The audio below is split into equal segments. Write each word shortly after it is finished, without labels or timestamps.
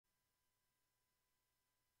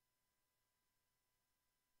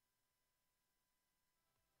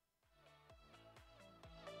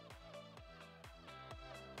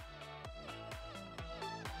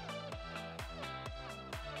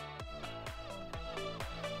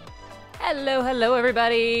Hello, hello,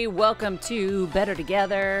 everybody. Welcome to Better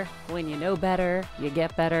Together. When you know better, you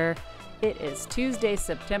get better. It is Tuesday,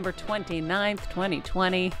 September 29th,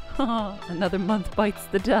 2020. Another month bites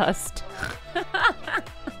the dust.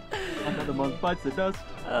 Another month bites the dust.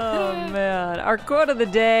 Oh, man. Our quote of the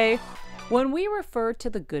day. When we refer to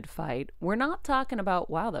the good fight, we're not talking about,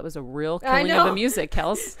 wow, that was a real killing of the music,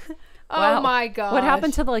 Kels. Wow. Oh my gosh. What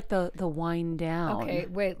happened to the wind down? Okay,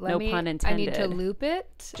 wait, no pun intended. I need to loop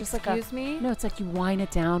it. Just Excuse like me? No, it's like you wind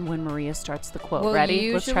it down when Maria starts the quote. Well,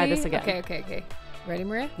 Ready? Let's try this again. Okay. Ready,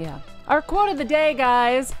 Maria? Yeah. Our quote of the day,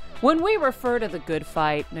 guys. When we refer to the good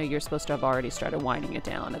fight, no, you're supposed to have already started winding it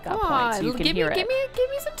down at that point, so you can hear it. Give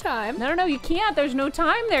me some time. No, you can't. There's no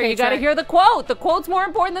time there. Okay, You got to hear the quote. The quote's more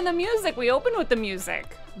important than the music. We open with the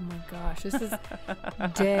music. Oh my gosh, this is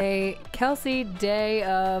Kelsey, day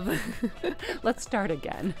of. Let's start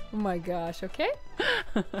again. Oh my gosh, okay?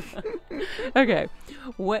 Okay.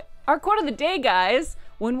 Our quote of the day, guys.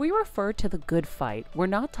 When we refer to the good fight, we're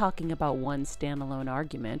not talking about one standalone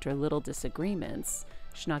argument or little disagreements.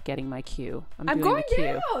 She's not getting my cue. I'm doing going the cue.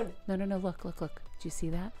 down. No. Look. Do you see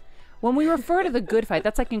that? When we refer to the good fight,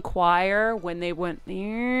 that's like in choir when they went. I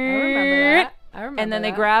remember that. And then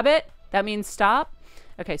they grab it. That means stop.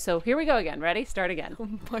 Okay, so here we go again. Ready? Start again. Oh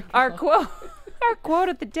my God. Our quote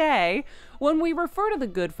of the day. When we refer to the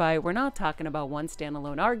good fight, we're not talking about one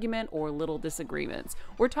standalone argument or little disagreements.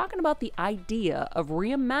 We're talking about the idea of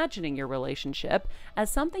reimagining your relationship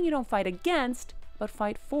as something you don't fight against, but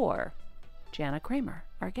fight for. Jana Kramer,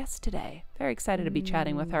 our guest today. Very excited to be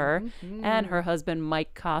chatting with her and her husband,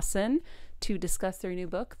 Mike Caussin, to discuss their new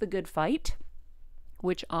book, The Good Fight,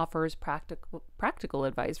 which offers practical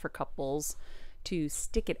advice for couples to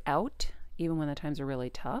stick it out even when the times are really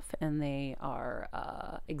tough. And they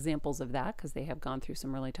are examples of that because they have gone through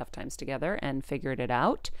some really tough times together and figured it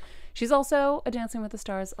out. She's also a Dancing with the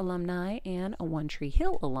Stars alumni and a One Tree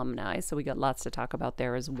Hill alumni, so we got lots to talk about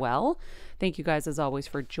there as well. Thank you guys as always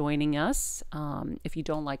for joining us. If you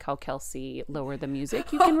don't like how Kelsey lowered the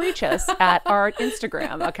music, you can reach us at our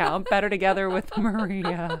Instagram account, Better Together with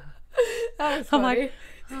Maria. That was funny.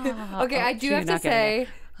 Okay, I do have to say,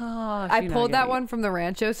 I pulled that one from the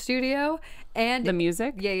Rancho studio, and the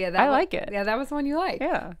music. Yeah, I like it. Yeah, that was the one you liked.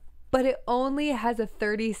 Yeah, but it only has a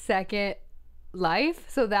 30-second life,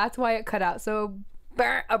 so that's why it cut out so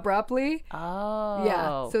abruptly. Oh,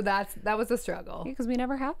 yeah. So that was a struggle. Because we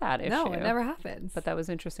never have that issue. No, it never happens. But that was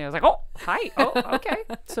interesting. I was like, oh, hi. Oh, okay.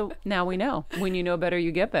 So now we know. When you know better,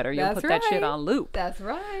 you get better. You'll put that shit on loop. That's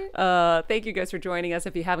right. Thank you guys for joining us.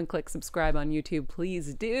 If you haven't clicked subscribe on YouTube,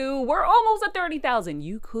 please do. We're almost at 30,000.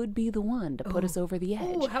 You could be the one to put us over the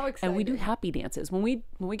edge. Oh, how exciting. And we do happy dances. When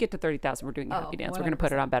we get to 30,000, we're doing a happy dance. 100%. We're going to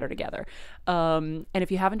put it on Better Together. And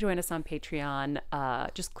if you haven't joined us on Patreon,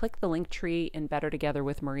 just click the link tree in Better Together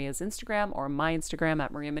with Maria's Instagram or my Instagram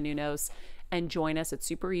at Maria Menounos and join us. It's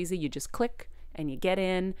super easy. You just click and you get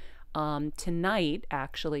in. Tonight,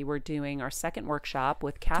 actually, we're doing our second workshop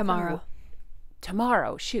with Catherine.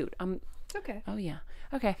 Tomorrow. Shoot. Okay. Oh, yeah.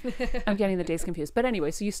 Okay. I'm getting the days confused. But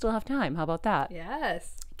anyway, so you still have time. How about that?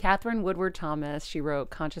 Yes. Catherine Woodward Thomas, she wrote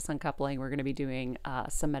Conscious Uncoupling. We're going to be doing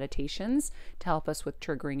some meditations to help us with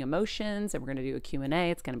triggering emotions, and we're going to do a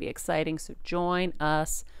Q&A. It's going to be exciting. So join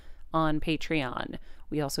us on Patreon.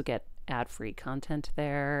 We also get ad-free content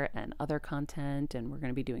there and other content, and we're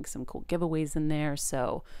going to be doing some cool giveaways in there.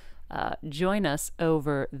 So join us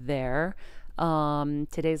over there.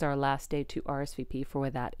 Today's our last day to RSVP for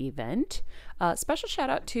that event. Special shout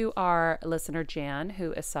out to our listener Jan,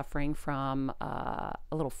 who is suffering from a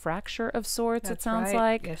little fracture of sorts. It sounds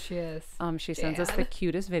like. Yes, she is. She sends us the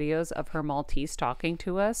cutest videos of her Maltese talking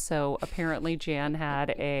to us. So apparently Jan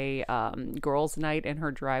had a girls' night in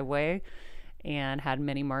her driveway and had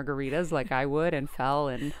many margaritas like I would and fell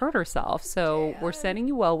and hurt herself. So we're sending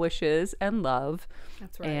you well wishes and love.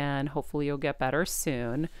 That's right. And hopefully you'll get better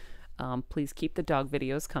soon. Please keep the dog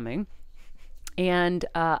videos coming. And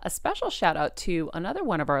a special shout out to another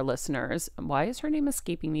one of our listeners. Why is her name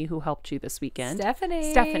escaping me? Who helped you this weekend?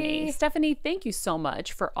 Stephanie, thank you so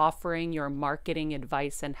much for offering your marketing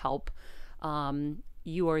advice and help.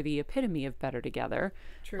 You are the epitome of Better Together.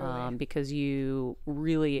 Truly. Because you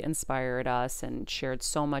really inspired us and shared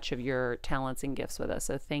so much of your talents and gifts with us.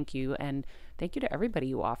 So thank you. And thank you to everybody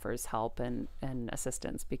who offers help and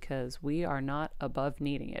assistance, because we are not above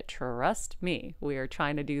needing it. Trust me. We are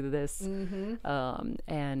trying to do this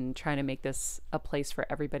and trying to make this a place for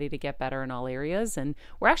everybody to get better in all areas. And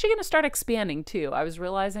we're actually going to start expanding too. I was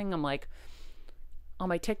realizing, I'm like, on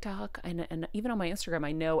my TikTok and even on my Instagram,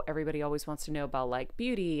 I know everybody always wants to know about like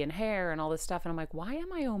beauty and hair and all this stuff. And I'm like, why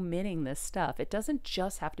am I omitting this stuff? It doesn't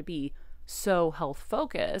just have to be so health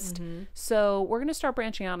focused. So we're going to start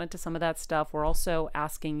branching out into some of that stuff. We're also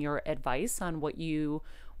asking your advice on what you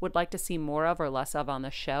would like to see more of or less of on the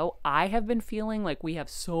show. I have been feeling like we have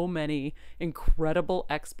so many incredible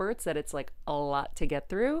experts that it's like a lot to get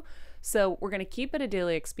through. So we're going to keep it a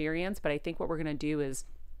daily experience, but I think what we're going to do is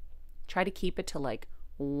try to keep it to like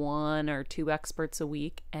 1 or 2 experts a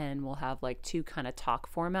week, and we'll have like 2 kind of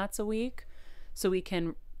talk formats a week, so we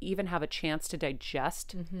can even have a chance to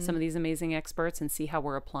digest some of these amazing experts and see how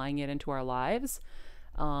we're applying it into our lives.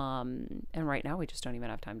 And right now we just don't even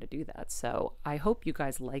have time to do that. So I hope you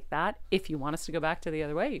guys like that. If you want us to go back to the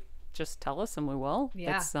other way, just tell us and we will.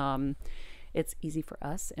 Yeah. It's easy for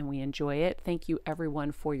us and we enjoy it. Thank you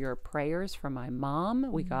everyone for your prayers for my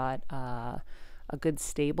mom. We got a good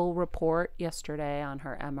stable report yesterday on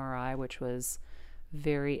her MRI, which was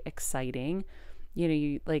very exciting. You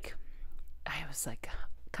know, I was like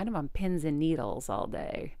kind of on pins and needles all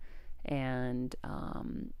day. And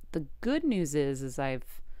the good news is I've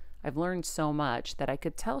learned so much that I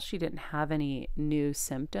could tell she didn't have any new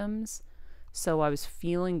symptoms. So I was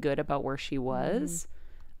feeling good about where she was.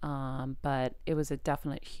 But it was a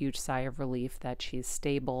definite huge sigh of relief that she's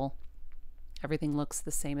stable. Everything looks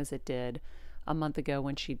the same as it did a month ago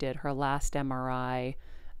when she did her last MRI.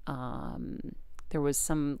 There was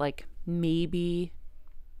some like maybe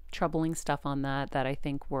troubling stuff on that I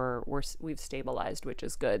think we've stabilized, which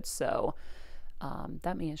is good. So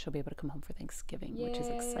that means she'll be able to come home for Thanksgiving. Yay. Which is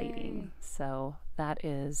exciting. So that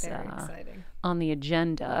is very exciting on the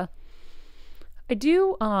agenda. I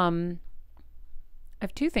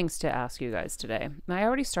have 2 things to ask you guys today. I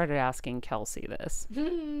already started asking Kelsey this.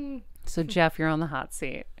 So Jeff, you're on the hot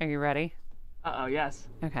seat. Are you ready? Uh-oh, yes.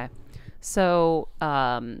 Okay. So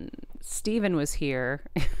Steven was here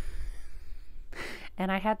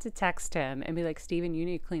and I had to text him and be like, Steven, you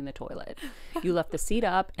need to clean the toilet. You left the seat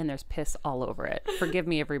up and there's piss all over it. Forgive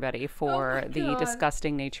me, everybody, for the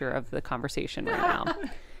disgusting nature of the conversation right now.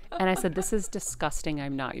 And I said, this is disgusting.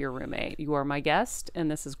 I'm not your roommate. You are my guest,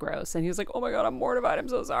 and this is gross. And he was like, oh my God, I'm mortified. I'm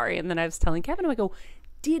so sorry. And then I was telling Kevin, I go,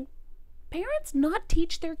 did parents not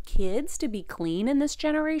teach their kids to be clean in this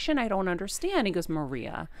generation? I don't understand. He goes,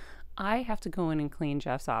 Maria, I have to go in and clean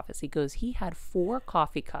Jeff's office. He goes, he had 4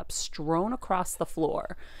 coffee cups strewn across the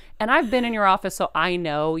floor. And I've been in your office, so I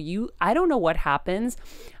know I don't know what happens.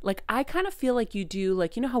 Like, I kind of feel like you do,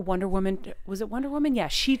 like, you know how Wonder Woman, was it Wonder Woman? Yeah,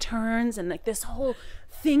 she turns and like this whole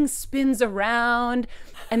thing spins around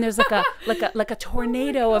and there's like a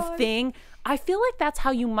tornado of thing. I feel like that's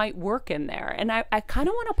how you might work in there. And I kind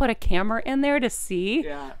of want to put a camera in there to see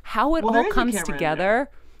how it all comes together.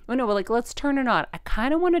 Oh no, well, like, let's turn it on. I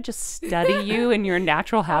kind of want to just study you in your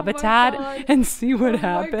natural habitat and see what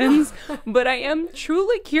happens. But I am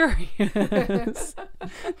truly curious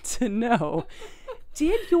to know,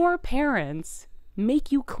 did your parents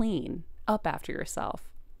make you clean up after yourself?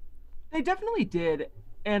 They definitely did.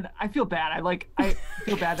 And I feel bad. I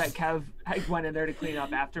feel bad that Kev went in there to clean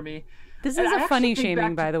up after me. This is a funny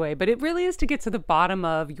shaming, by the way, but it really is to get to the bottom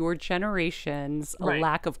of your generation's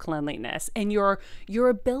lack of cleanliness, and your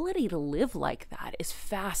ability to live like that is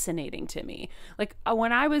fascinating to me. Like,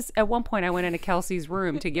 when I was at one point, I went into Kelsey's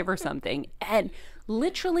room to give her something, and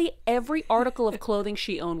literally every article of clothing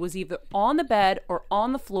she owned was either on the bed or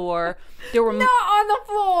on the floor. There were not on the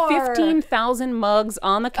floor. 15,000 mugs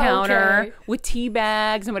on the counter with tea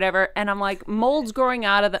bags and whatever. And I'm like, molds growing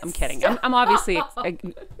out of them. I'm kidding. I'm obviously,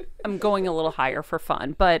 I'm going a little higher for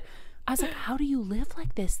fun. But I was like, how do you live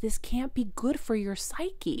like this? This can't be good for your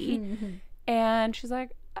psyche. And she's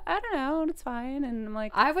like, I don't know. It's fine. And I'm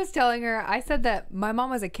like, I was telling her, I said that my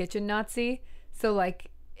mom was a kitchen Nazi. So like,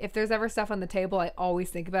 if there's ever stuff on the table, I always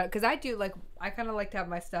think about it. Because I do, like, I kind of like to have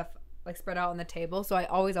my stuff, like, spread out on the table. So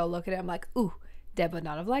I'll look at it. I'm like, ooh, Deb would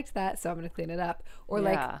not have liked that. So I'm going to clean it up. Or,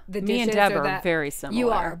 like, the dishes. Me and Deb are very similar. You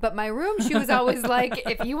are. But my room, she was always like,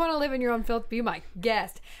 if you want to live in your own filth, be my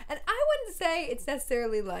guest. And I wouldn't say it's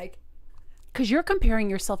necessarily, like, because you're comparing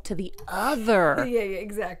yourself to the other yeah,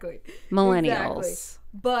 exactly. Millennials. Exactly.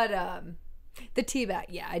 But the tea bag,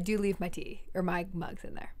 yeah, I do leave my tea or my mugs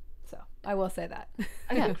in there. I will say that.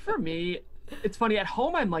 I think for me, it's funny. At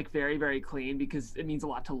home, I'm like very, very clean because it means a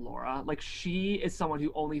lot to Laura. Like, she is someone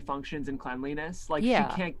who only functions in cleanliness. Like, she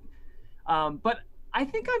can't. But I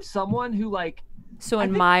think I'm someone who, like. So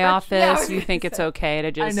in my office, you think it's okay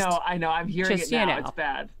to just. I know. I'm hearing it now. It's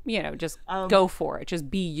bad. You know, just go for it.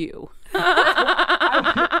 Just be you.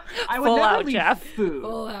 I would Full never out, leave Jeff. food.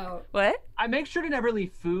 Full out. What? I make sure to never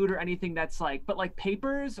leave food or anything that's like, but like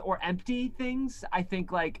papers or empty things, I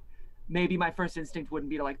think like maybe my first instinct wouldn't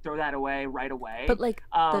be to like throw that away right away. But like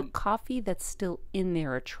the coffee that's still in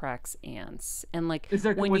there attracts ants. And like was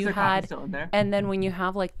there coffee still in there? And then when you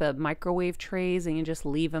have like the microwave trays and you just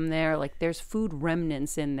leave them there, like there's food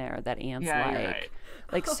remnants in there that ants like. Right.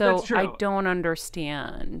 Like, so That's true. I don't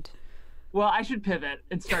understand. Well, I should pivot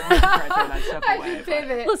and start making sure I throw that stuff away. I should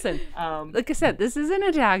pivot. Listen, like I said, this isn't an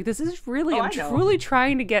attack. This is really, I'm truly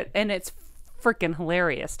trying to get, and it's freaking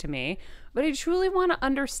hilarious to me, but I truly want to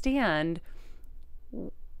understand,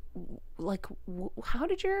 like, how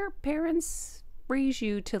did your parents raise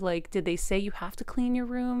you to, like, did they say you have to clean your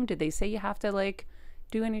room? Did they say you have to, like,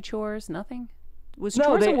 do any chores? Nothing? Was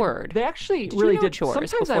chores a word? They actually really did.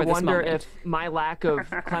 Chores Sometimes I wonder if my lack of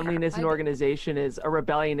cleanliness and organization is a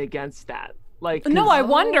rebellion against that. Like, no, I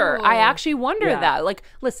wonder. I actually wonder that. Like,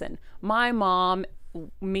 listen, my mom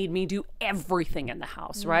made me do everything in the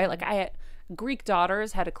house, right? Like, I had Greek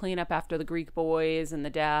daughters, had to clean up after the Greek boys and the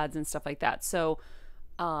dads and stuff like that. So,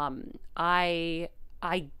 I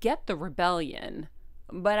get the rebellion.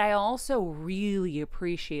 But I also really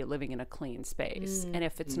appreciate living in a clean space. And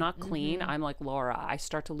if it's not clean, I'm like Laura. I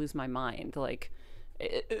start to lose my mind. Like,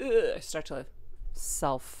 I start to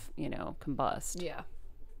combust. Yeah.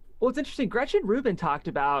 Well, it's interesting. Gretchen Rubin talked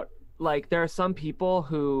about, like, there are some people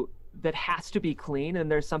who that has to be clean,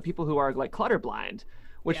 and there's some people who are, like, clutter blind,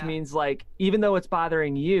 which means, like, even though it's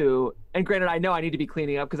bothering you, and granted, I know I need to be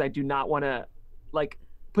cleaning up because I do not want to, like,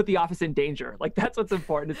 put the office in danger. Like, that's what's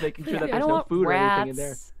important, is making sure that there's no food or anything in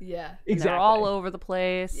there. Yeah. Exactly. They're all over the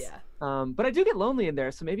place. Yeah. But I do get lonely in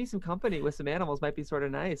there, so maybe some company with some animals might be sort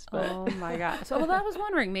of nice. But oh my god! So I was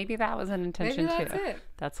wondering, maybe that was an intention maybe that's too. it.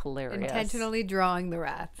 That's hilarious. Intentionally drawing the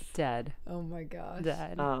rats. Dead. Oh my gosh.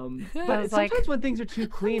 Dead. But sometimes when things are too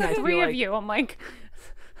clean, I feel three like of you. I'm like,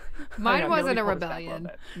 mine wasn't a rebellion.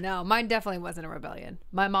 No, mine definitely wasn't a rebellion.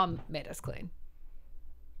 My mom made us clean.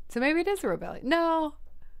 So maybe it is a rebellion. No,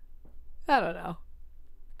 I don't know.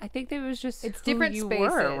 I think it was just it's who different you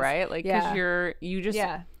spaces. were, right? Like, because you just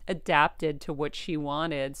Yeah. adapted to what she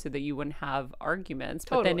wanted so that you wouldn't have arguments.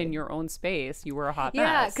 But then in your own space, you were a hot mess.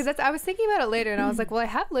 Yeah, because I was thinking about it later, and I was like, well, I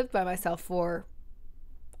have lived by myself for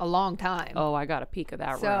a long time. Oh, I got a peek of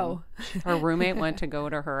that room. Her roommate went to go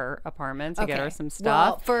to her apartment to get her some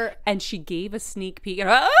Well, stuff, and she gave a sneak peek,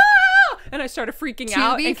 and I started freaking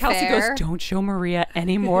out. And Kelsey goes, "Don't show Maria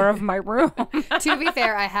any more of my room." To be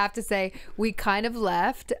fair, I have to say we kind of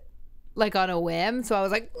left like on a whim, so I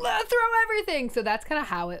was like, "Let's throw everything." So that's kind of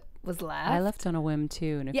how it was left. I left on a whim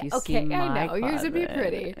too, and if you okay, see my I know yours would be closet,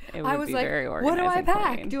 pretty. It I would was be like, very what do I organized and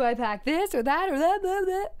pack? clean. Do I pack this or that or that? Blah,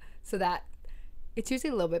 blah. So that it's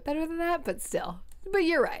usually a little bit better than that, but still. But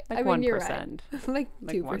you're right. Like I mean, 1%. you're right. Like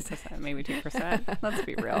 2%. 1%, maybe 2%. Let's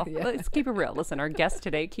be real. Let's keep it real. Listen, our guest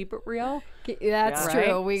today, keep it real. That's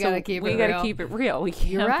true. We gotta keep it real. We gotta keep it real. We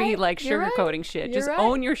can't be like sugarcoating shit. Just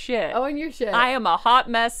own your shit. Own your shit. I am a hot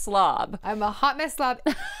mess slob. I'm a hot mess slob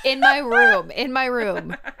in my room. In my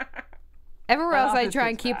room. Everywhere else, I try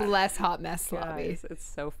and keep less hot mess slobby. Guys, it's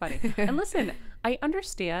so funny. And listen, I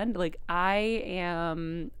understand. Like, I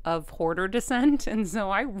am of hoarder descent, and so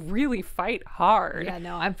I really fight hard. Yeah,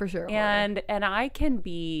 no, I'm for sure. And I can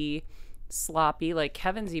be sloppy. Like,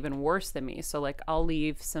 Kevin's even worse than me. So like, I'll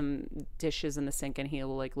leave some dishes in the sink, and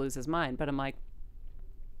he'll like lose his mind. But I'm like,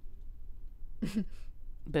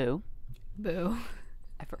 boo.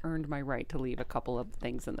 I've earned my right to leave a couple of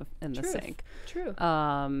things in the sink. True.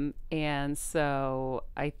 And so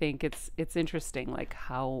I think it's interesting, like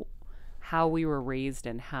how we were raised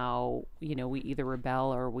and how, we either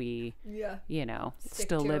rebel or we,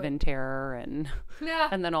 still live in terror. And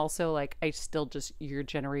and then also, like, I still just, your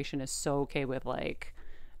generation is so okay with like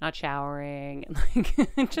not showering and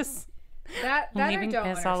like just that leaving I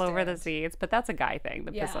don't piss all over the understand. seats. But that's a guy thing,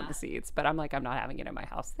 the piss on the seats. But I'm like, I'm not having it in my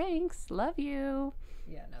house. Thanks, love you.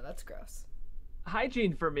 Yeah, no, that's gross.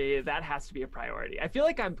 Hygiene for me, that has to be a priority. I feel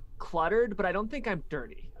like I'm cluttered, but I don't think I'm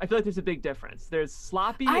dirty. I feel like there's a big difference. There's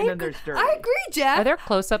sloppy and then there's dirty. I agree, Jeff. Are there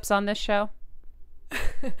close-ups on this show?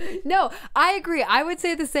 No, I agree. I would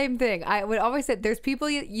say the same thing. I would always say there's people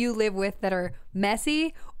you live with that are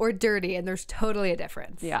messy or dirty, and there's totally a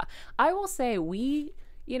difference. Yeah. I will say we're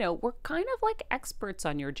kind of like experts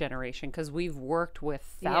on your generation because we've worked with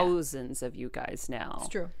thousands of you guys now. It's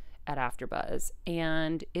true. At AfterBuzz,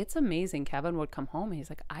 and it's amazing. Kevin would come home and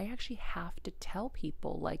he's like, I actually have to tell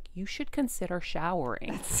people, like, you should consider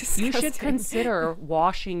showering. You should consider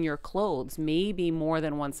washing your clothes maybe more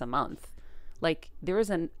than once a month. Like, there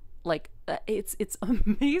isn't, like, it's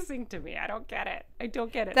amazing to me. I don't get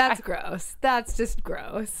it. That's gross. That's just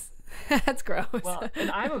gross. That's gross. Well,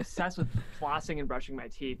 and I'm obsessed with flossing and brushing my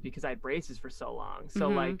teeth because I had braces for so long. So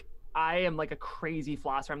like, I am like a crazy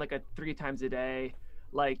flosser. I'm like a 3 times a day,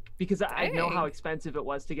 like because I know how expensive it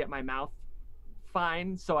was to get my mouth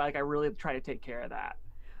fine. So I really try to take care of that.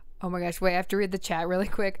 Oh my gosh, wait, I have to read the chat really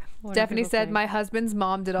quick. Stephanie said, my husband's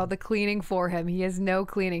mom did all the cleaning for him. He has no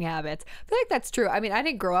cleaning habits. I feel like that's true. I mean, I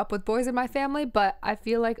didn't grow up with boys in my family, but I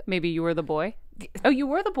feel like... Maybe you were the boy? Oh, you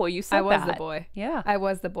were the boy. You said that. I was the boy. Yeah. I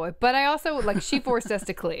was the boy. But I also, like, she forced us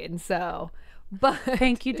to clean, so... But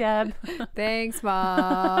thank you, Deb. Thanks,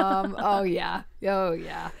 Mom. Oh, yeah. Oh,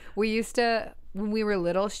 yeah. We used to, when we were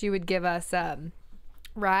little, she would give us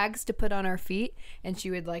rags to put on our feet, and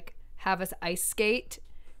she would, like, have us ice skate.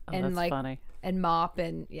 And that's like funny. And mop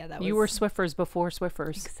and that was... You were Swiffers before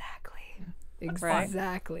Swiffers.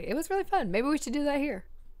 Exactly. It was really fun. Maybe we should do that here.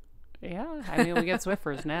 Yeah, I mean we get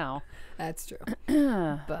Swiffers now. That's true.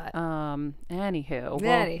 But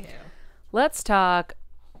anywho, let's talk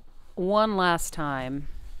one last time.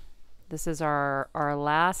 This is our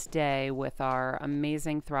last day with our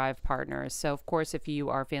amazing Thrive partners. So of course, if you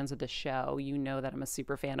are fans of the show, you know that I'm a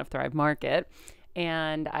super fan of Thrive Market.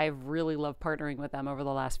 And I've really loved partnering with them over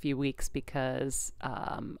the last few weeks because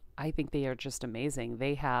I think they are just amazing.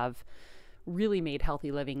 They have really made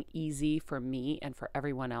healthy living easy for me and for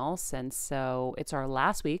everyone else. And so it's our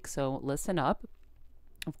last week, so listen up.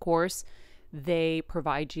 Of course, they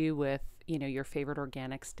provide you with, your favorite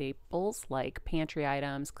organic staples like pantry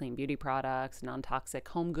items, clean beauty products, non-toxic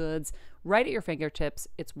home goods, right at your fingertips.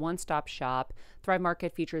 It's one-stop shop. Thrive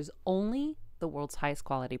Market features only the world's highest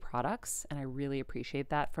quality products, and I really appreciate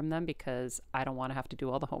that from them because I don't want to have to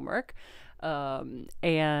do all the homework.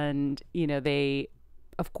 And they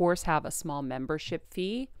of course have a small membership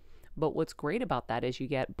fee, but what's great about that is you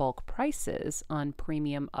get bulk prices on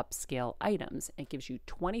premium upscale items. It gives you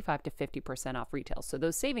 25 to 50% off retail. So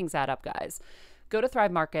those savings add up, guys. Go to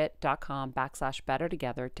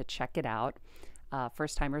thrivemarket.com/bettertogether to check it out.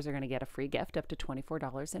 First timers are going to get a free gift up to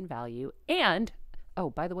 $24 in value. And oh,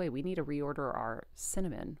 by the way, we need to reorder our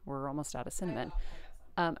cinnamon. We're almost out of cinnamon.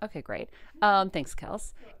 Okay, great. Thanks,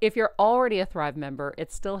 Kels. If you're already a Thrive member,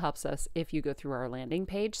 it still helps us if you go through our landing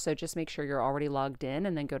page. So just make sure you're already logged in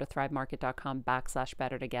and then go to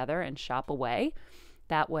thrivemarket.com/bettertogether and shop away.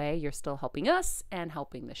 That way you're still helping us and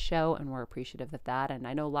helping the show, and we're appreciative of that. And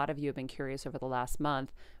I know a lot of you have been curious over the last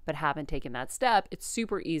month, but haven't taken that step. It's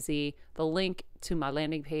super easy. The link to my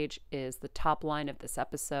landing page is the top line of this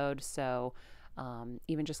episode. So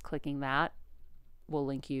even just clicking that will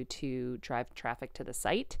link you to drive traffic to the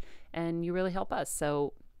site, and you really help us.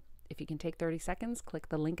 So if you can take 30 seconds, click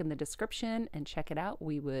the link in the description and check it out.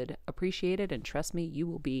 We would appreciate it, and trust me, you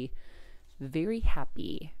will be very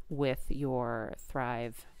happy with your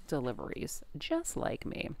Thrive deliveries, just like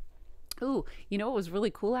me. Ooh, what was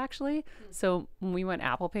really cool actually? So when we went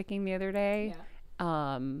apple picking the other day,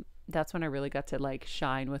 that's when I really got to like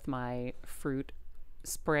shine with my fruit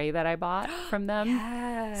spray that I bought from them.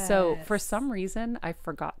 Yes. So for some reason I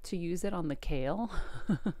forgot to use it on the kale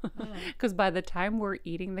because by the time we're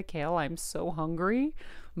eating the kale I'm so hungry,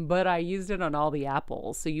 but I used it on all the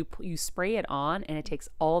apples. So you spray it on and it takes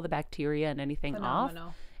all the bacteria and anything off,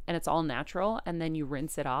 and it's all natural, and then you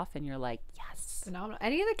rinse it off and you're like, yes. Phenomenal.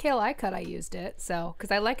 Any of the kale I cut, I used it, so because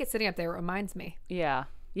I like it sitting up there. It reminds me.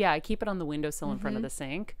 Yeah, I keep it on the windowsill in front of the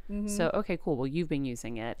sink. So, okay, cool. Well, you've been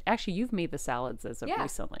using it. Actually, you've made the salads as of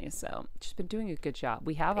recently. So, just been doing a good job.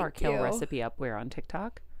 We have our kale recipe up where on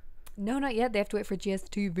TikTok? No, not yet. They have to wait for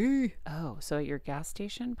GSTV. Oh, so at your gas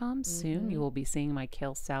station pump soon, you will be seeing my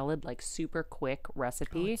kale salad, like super quick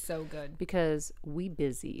recipe. Oh, it's so good. Because we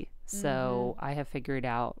busy. So, I have figured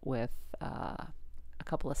out with a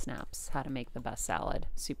couple of snaps how to make the best salad.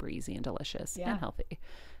 Super easy and delicious and healthy.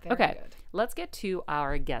 Very good. Let's get to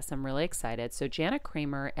our guests. I'm really excited. So Jana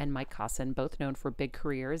Kramer and Mike Caussin, both known for big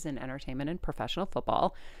careers in entertainment and professional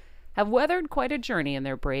football, have weathered quite a journey in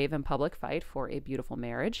their brave and public fight for a beautiful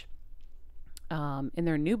marriage. In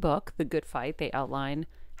their new book, The Good Fight, they outline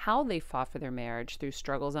how they fought for their marriage through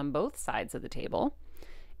struggles on both sides of the table.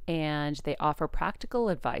 And they offer practical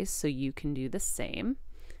advice so you can do the same.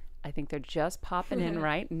 I think they're just popping in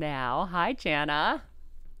right now. Hi, Jana.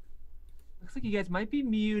 Looks like you guys might be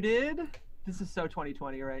muted. This is so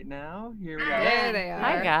 2020 right now. Here we go. There they are.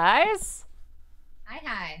 Hi, guys.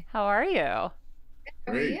 Hi. How are you? How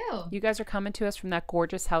are you? You guys are coming to us from that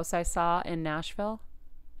gorgeous house I saw in Nashville?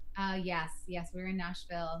 Yes, we're in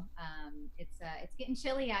Nashville. It's getting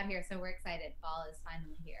chilly out here, so we're excited. Fall is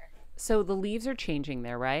finally here. So the leaves are changing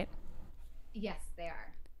there, right? Yes, they are.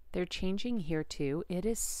 They're changing here too. It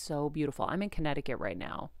is so beautiful. I'm in Connecticut right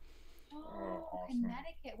now. Oh, awesome.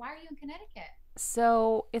 Connecticut. Why are you in Connecticut?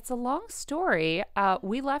 So it's a long story.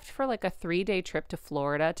 We left for like a 3-day trip to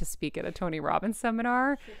Florida to speak at a Tony Robbins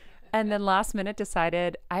seminar. And then last minute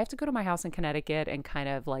decided I have to go to my house in Connecticut and kind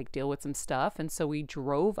of like deal with some stuff. And so we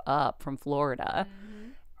drove up from Florida.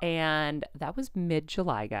 And that was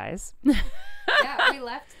mid-July, guys. Yeah, we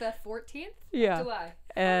left the 14th of July.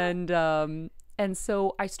 And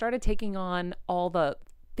so I started taking on all the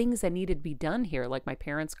things that needed to be done here. Like my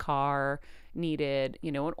parents' car needed,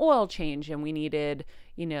 an oil change, and we needed,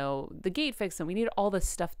 the gate fix, and we needed all this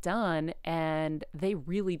stuff done. And they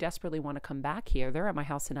really desperately want to come back here. They're at my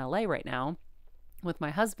house in LA right now with my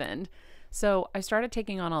husband. So I started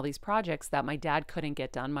taking on all these projects that my dad couldn't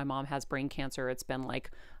get done. My mom has brain cancer. It's been like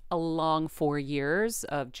a long 4 years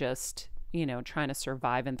of just, trying to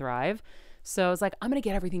survive and thrive. So I was like, I'm going to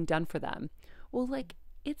get everything done for them. Well, like,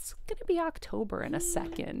 it's going to be October in a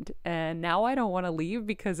second. And now I don't want to leave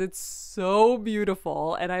because it's so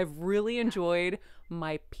beautiful. And I've really enjoyed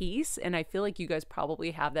my peace. And I feel like you guys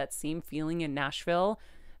probably have that same feeling in Nashville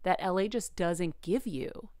that LA just doesn't give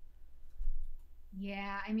you.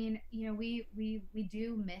 Yeah, I mean, we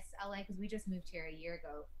do miss LA because we just moved here a year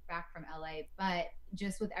ago back from LA, but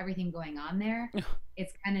just with everything going on there,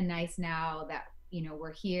 it's kind of nice now that,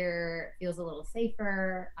 we're here, it feels a little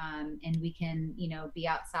safer, and we can, be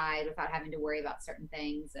outside without having to worry about certain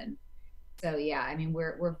things. And so, yeah, I mean,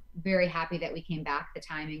 we're very happy that we came back. The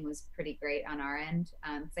timing was pretty great on our end.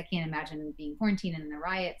 'Cause I can't imagine being quarantined and the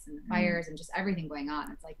riots and the fires and just everything going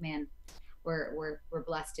on. It's like, man, we're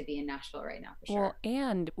blessed to be in Nashville right now, for sure. Well,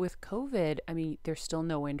 and with COVID, I mean, there's still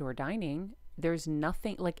no indoor dining. There's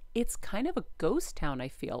nothing, like, it's kind of a ghost town, I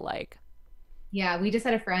feel like. Yeah, we just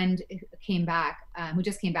had a friend who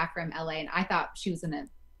just came back from LA, and I thought she was gonna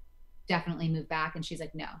definitely move back, and she's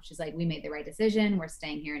like, no. She's like, we made the right decision. We're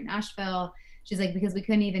staying here in Nashville. She's like, because we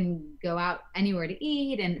couldn't even go out anywhere to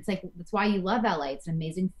eat, and it's like, that's why you love LA. It's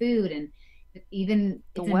amazing food, and even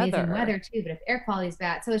it's amazing weather too, but if air quality is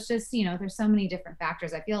bad, so it's just, there's so many different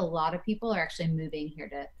factors. I feel a lot of people are actually moving here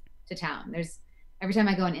to town. There's, every time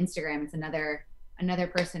I go on Instagram, it's another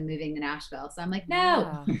person moving to Nashville, so I'm like,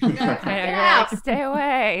 no, like, stay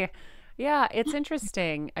away. Yeah, it's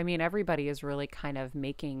interesting. I mean, everybody is really kind of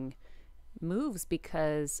making moves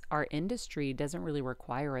because our industry doesn't really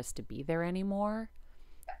require us to be there anymore,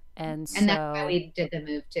 and so that's why we did the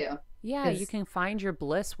move too. Yeah, you can find your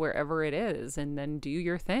bliss wherever it is and then do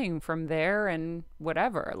your thing from there and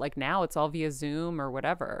whatever. Like now it's all via Zoom or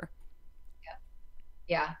whatever.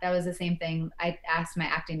 Yeah, that was the same thing. I asked my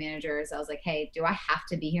acting managers, I was like, hey, do I have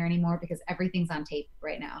to be here anymore? Because everything's on tape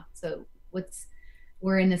right now. So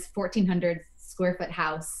we're in this 1,400 square foot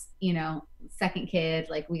house, second kid,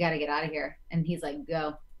 like we got to get out of here. And he's like,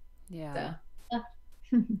 go. Yeah. So.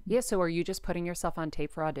 Yeah. So are you just putting yourself on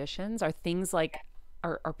tape for auditions? Are things like,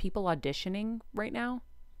 Are people auditioning right now?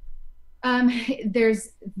 There's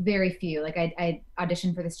very few. Like I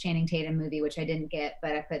auditioned for this Channing Tatum movie, which I didn't get,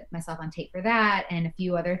 but I put myself on tape for that and a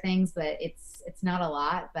few other things, but it's not a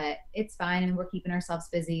lot, but it's fine. And we're keeping ourselves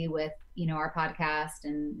busy with, our podcast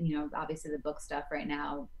and, obviously the book stuff right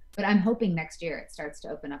now, but I'm hoping next year it starts to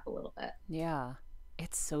open up a little bit. Yeah.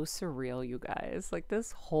 It's so surreal, you guys. Like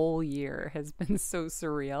this whole year has been so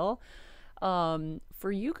surreal.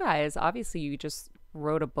 For you guys, obviously you just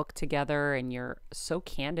wrote a book together and you're so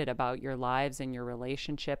candid about your lives and your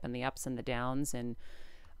relationship and the ups and the downs. And,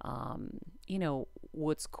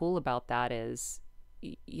 what's cool about that is,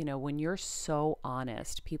 when you're so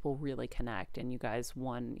honest, people really connect, and you guys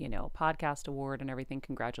won, podcast award and everything.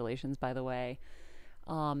 Congratulations, by the way.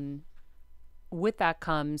 With that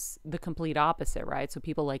comes the complete opposite, right? So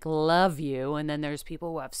people like love you. And then there's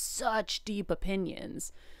people who have such deep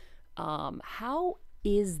opinions. How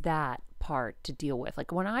is that part to deal with?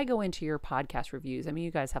 Like when I go into your podcast reviews, I mean,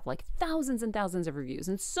 you guys have like thousands and thousands of reviews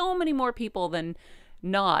and so many more people than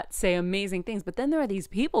not say amazing things. But then there are these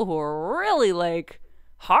people who are really like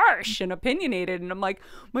harsh and opinionated. And I'm like,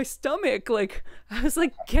 my stomach, like I was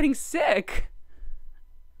like getting sick.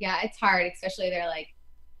 Yeah, it's hard, especially they're like,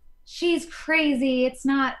 she's crazy. It's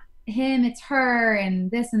not him, it's her, and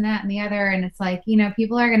this and that and the other. And it's like,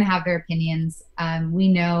 people are going to have their opinions. We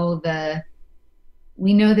know the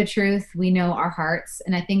truth. We know our hearts.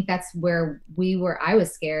 And I think that's where I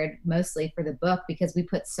was scared mostly for the book, because we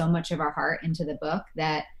put so much of our heart into the book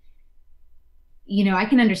that, I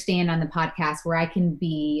can understand on the podcast where I can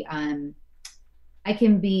be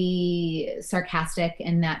sarcastic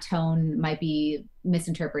and that tone might be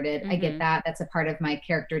misinterpreted. I get that. That's a part of my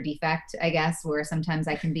character defect, I guess, where sometimes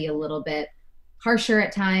I can be a little bit harsher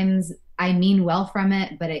at times. I mean well from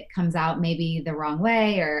it, but it comes out maybe the wrong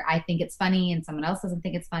way, or I think it's funny and someone else doesn't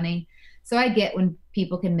think it's funny. So I get when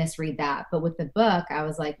people can misread that. But with the book, I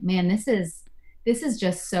was like, man, this is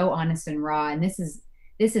just so honest and raw. And this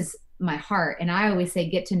is my heart. And I always say,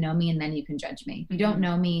 get to know me and then you can judge me. If you don't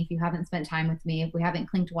know me, if you haven't spent time with me, if we haven't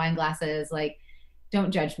clinked wine glasses, like,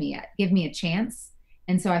 don't judge me yet. Give me a chance.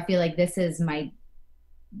 And so I feel like this is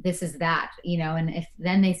that, you know, and if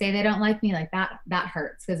then they say they don't like me, like that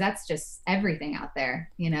hurts, because that's just everything out there,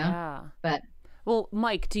 you know? Yeah. But well,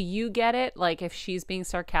 Mike, do you get it? Like if she's being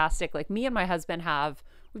sarcastic, like me and my husband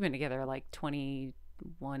we've been together like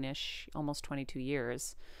 21-ish, almost 22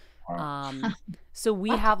 years. So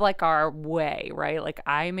we have like our way, right? Like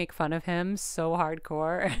I make fun of him so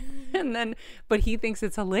hardcore but he thinks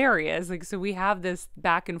it's hilarious. Like, so we have this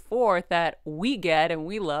back and forth that we get and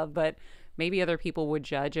we love, but maybe other people would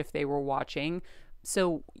judge if they were watching.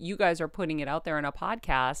 So you guys are putting it out there in a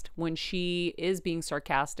podcast. When she is being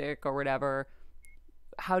sarcastic or whatever,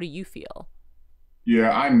 how do you feel?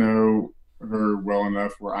 Yeah, I know her well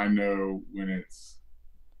enough where I know when it's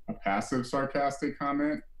a passive sarcastic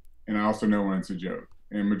comment, and I also know when it's a joke.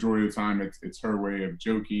 And majority of the time it's her way of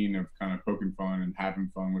joking, of kind of poking fun and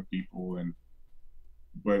having fun with people.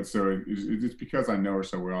 But so it's because I know her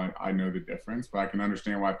so well, I know the difference, but I can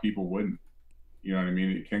understand why people wouldn't. You know what I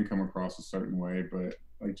mean? It can come across a certain way, but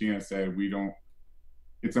like Jana said,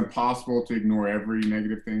 it's impossible to ignore every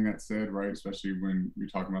negative thing that's said, right? Especially when we're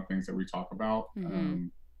talking about things that we talk about. Mm-hmm.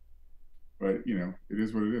 But you know, it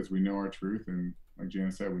is what it is. We know our truth, and like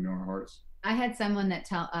Jana said, we know our hearts. I had someone that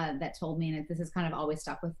told me, and this has kind of always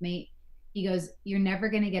stuck with me. He goes, you're never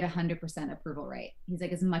going to get 100% approval rate. He's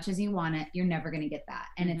like, as much as you want it, you're never going to get that.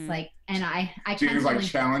 And it's like, and I Jana's like,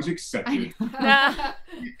 challenge accepted.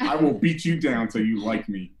 I will beat you down till you like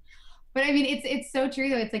me. But I mean, it's so true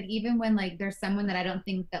though. It's like, even when like there's someone that I don't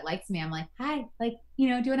think that likes me, I'm like, hi, like, you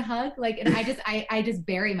know, do you want a hug? Like, and I just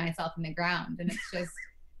bury myself in the ground, and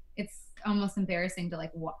it's almost embarrassing to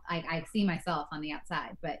like, I see myself on the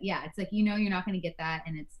outside. But yeah, it's like, you know, you're not going to get that,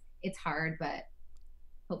 and it's hard, but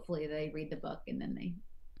hopefully they read the book and then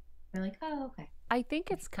they're like, oh, okay. I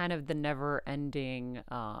think it's kind of the never ending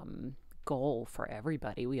goal for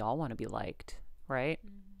everybody. We all want to be liked, right?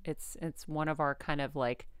 Mm-hmm. It's one of our kind of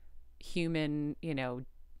like human, you know,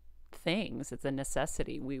 things. It's a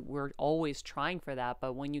necessity. We're always trying for that.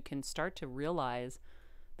 But when you can start to realize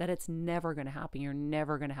that it's never going to happen, you're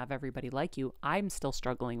never going to have everybody like you. I'm still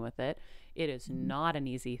struggling with it. It is not an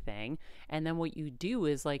easy thing. And then what you do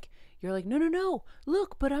is like, you're like, no,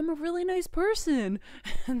 look, but I'm a really nice person.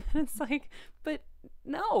 And then it's like, but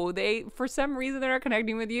no, for some reason they're not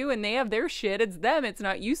connecting with you, and they have their shit. It's them. It's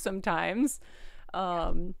not you sometimes.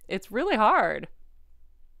 It's really hard.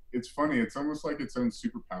 It's funny. It's almost like its own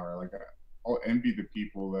superpower. Like I'll envy the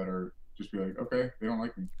people that are just be like, okay, they don't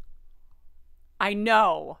like me. I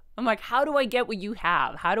know. I'm like, how do I get what you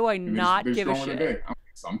have? How do I not give a shit?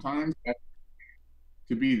 Sometimes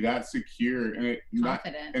to be that secure and it not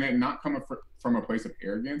come from a place of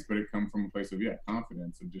arrogance, but it come from a place of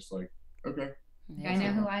confidence of just like, okay, I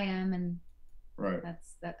know who I am, and right.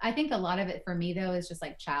 That's that. I think a lot of it for me though is just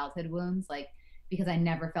like childhood wounds, like because I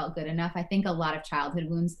never felt good enough. I think a lot of childhood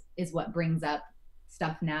wounds is what brings up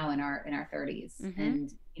stuff now in our 30s, mm-hmm.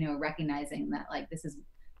 and you know, recognizing that like this is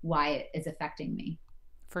why it is affecting me.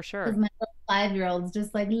 For sure. Because my 5-year-olds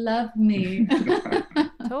just like love me.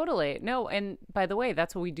 Totally. No, and by the way,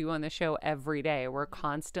 that's what we do on the show every day. We're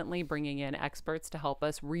constantly bringing in experts to help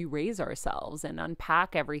us re-raise ourselves and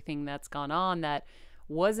unpack everything that's gone on that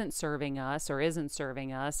wasn't serving us or isn't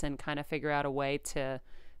serving us, and kind of figure out a way to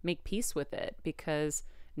make peace with it, because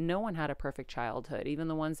no one had a perfect childhood. Even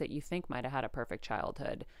the ones that you think might have had a perfect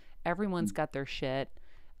childhood. Everyone's got their shit.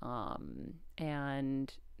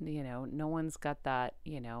 And you know, no one's got that,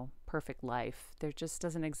 you know, perfect life. There just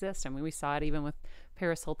doesn't exist. I mean, we saw it even with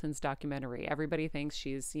Paris Hilton's documentary. Everybody thinks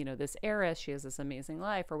she's, you know, this heiress, she has this amazing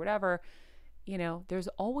life or whatever. You know, there's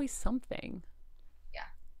always something. Yeah.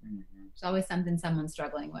 Mm-hmm. There's always something someone's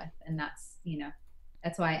struggling with. And that's, you know,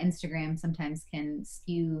 that's why Instagram sometimes can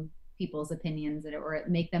skew people's opinions or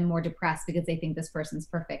make them more depressed because they think this person's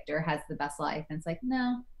perfect or has the best life. And it's like,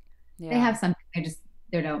 no, they have something.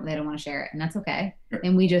 They don't want to share it, and that's okay.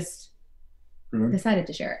 And we just decided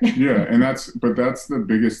to share it. Yeah, and that's the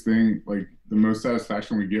biggest thing. Like the most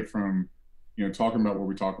satisfaction we get from, you know, talking about what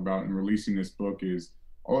we talk about and releasing this book is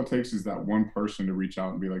all it takes is that one person to reach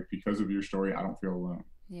out and be like, because of your story, I don't feel alone.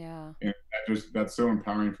 Yeah. And that's so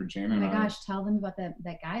empowering for Jana. Oh my gosh, tell them about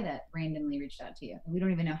that guy that randomly reached out to you. We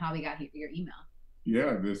don't even know how we got your email.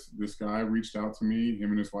 Yeah, this guy reached out to me. Him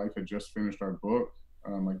and his wife had just finished our book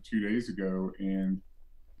like 2 days ago, and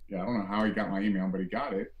I don't know how he got my email, but he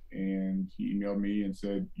got it. And he emailed me and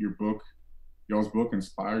said, y'all's book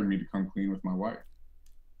inspired me to come clean with my wife.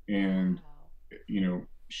 And, you know,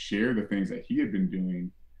 share the things that he had been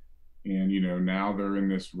doing. And, now they're in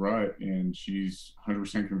this rut, and she's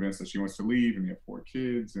 100% convinced that she wants to leave, and they have 4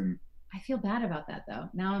 kids. And I feel bad about that though.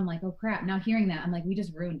 Now I'm like, oh crap. Now hearing that, I'm like, we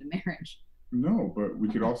just ruined a marriage. no, but we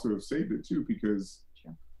could also have saved it too, because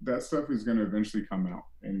Sure. that stuff is going to eventually come out,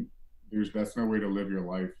 and that's no way to live your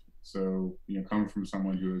life. So, coming from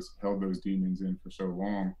someone who has held those demons in for so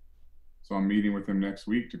long. So I'm meeting with him next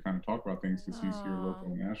week to kind of talk about things, because he's here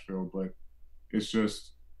local in Nashville. But it's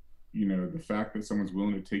just, the fact that someone's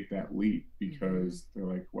willing to take that leap because they're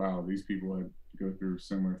like, wow, these people had to go through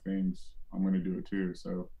similar things. I'm going to do it too.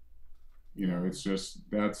 So, it's just,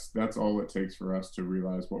 that's all it takes for us to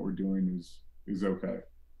realize what we're doing is okay.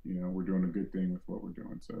 We're doing a good thing with what we're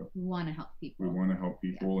doing. So We want to help people. we want to help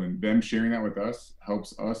people, and them sharing that with us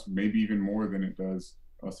helps us maybe even more than it does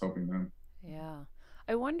us helping them. Yeah.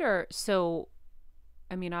 I wonder, so,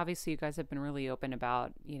 I mean, obviously you guys have been really open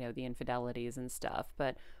about, the infidelities and stuff,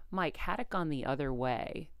 but Mike, had it gone the other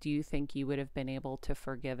way, do you think you would have been able to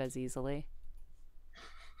forgive as easily?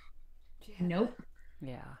 Nope.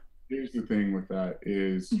 Yeah. Here's the thing with that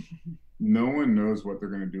is no one knows what they're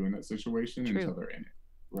going to do in that situation True. until they're in it,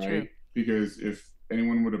 right? True. Because if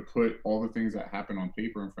anyone would have put all the things that happen on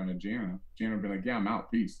paper in front of Jana would be like, yeah, I'm out,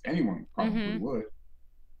 peace. Anyone probably would.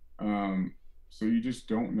 So you just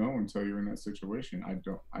don't know until you're in that situation. I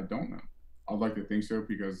don't know. I'd like to think so,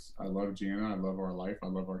 because I love Jana, I love our life, I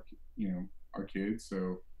love our our kids.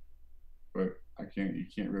 So, but you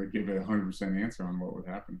can't really give it 100% answer on what would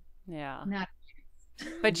happen. Yeah. Not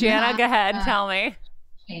But Jana, go ahead, tell me.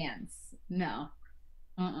 chance. No.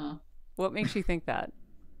 What makes you think that?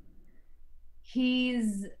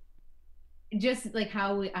 He's just like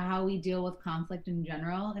how we deal with conflict in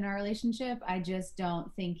general in our relationship. I just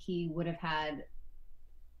don't think he would have had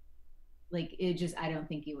I don't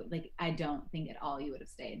think you would I don't think at all you would have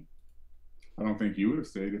stayed. I don't think you would have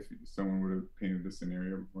stayed if someone would have painted the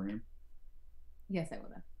scenario for him. Yes, I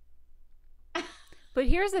would have. But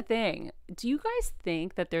here's the thing. Do you guys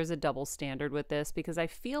think that there's a double standard with this? Because I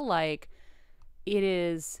feel like it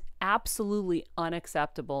is absolutely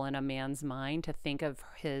unacceptable in a man's mind to think of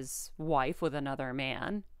his wife with another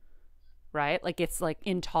man, right? Like, it's like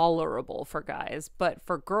intolerable for guys, but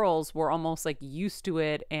for girls, we're almost like used to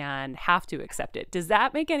it and have to accept it. Does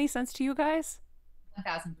that make any sense to you guys?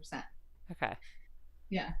 1,000%. Okay.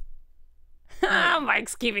 Yeah.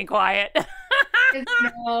 Mike's keeping quiet. He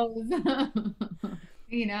knows.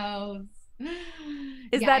 He knows.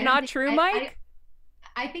 Is that not true, Mike?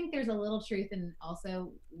 I think there's a little truth in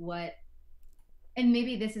also and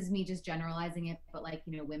maybe this is me just generalizing it, but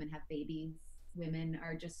women have babies. Women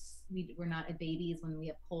are just, we're not babies when we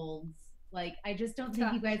have colds. Like, I just don't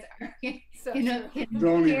think you guys are, So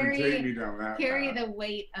don't even take me down that carry path. the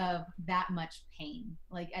weight of that much pain.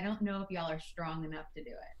 Like, I don't know if y'all are strong enough to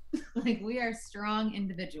do it. Like, we are strong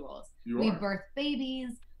individuals. We birth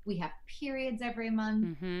babies. We have periods every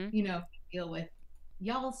month. Deal with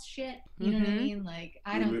y'all's shit. You know what I mean? Like,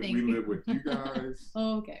 I don't think we live with you guys.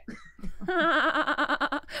 Oh, okay.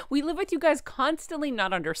 We live with you guys constantly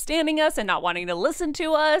not understanding us and not wanting to listen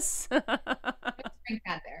to us. Drink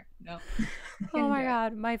that there. No. Oh my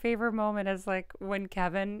God. My favorite moment is like when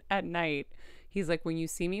Kevin at night, he's like, when you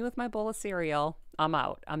see me with my bowl of cereal, I'm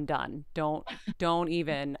out. I'm done. Don't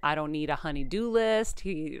even, I don't need a honey-do list.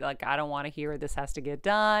 I don't want to hear this has to get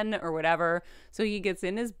done or whatever. So he gets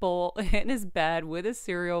in his bowl, in his bed with his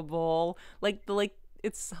cereal bowl. Like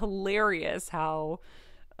it's hilarious how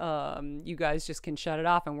you guys just can shut it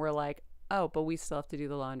off, and we're like, oh, but we still have to do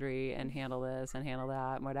the laundry and handle this and handle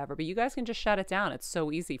that and whatever. But you guys can just shut it down. It's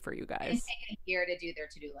so easy for you guys. And take a year to do their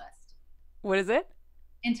to-do list. What is it?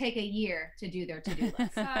 And take a year to do their to-do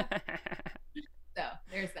list. So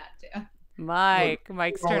there's that too.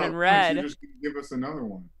 Mike's turning red. You just give us another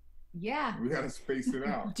one. Yeah. We got to space it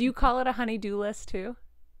out. Do you call it a honey-do list too?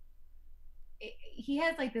 He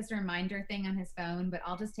has like this reminder thing on his phone, but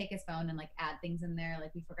I'll just take his phone and add things in there.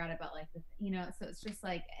 Like, we forgot about so it's just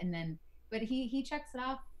but he checks it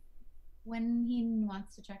off when he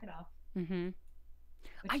wants to check it off. Mm-hmm.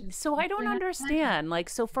 I don't understand.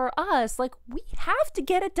 So for us, we have to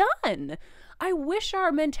get it done. I wish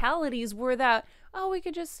our mentalities were that, oh, we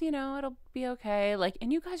could just, it'll be okay.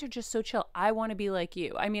 And you guys are just so chill. I want to be like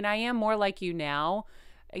you. I mean, I am more like you now.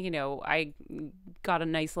 I got a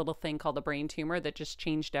nice little thing called a brain tumor that just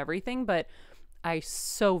changed everything. But I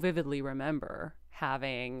so vividly remember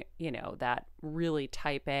having, that really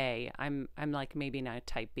type A. I'm maybe not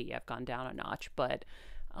type B. I've gone down a notch, but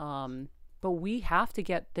we have to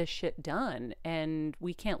get this shit done, and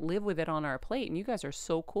we can't live with it on our plate. And you guys are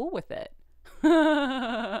so cool with it.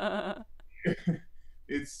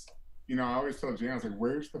 It's, I always tell Jan, I was like,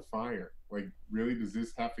 where's the fire? Like, really, does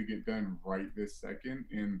this have to get done right this second?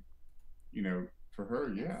 And, you know, for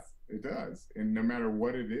her, yeah, it does. And no matter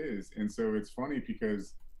what it is. And so it's funny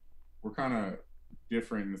because we're kind of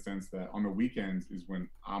different in the sense that on the weekends is when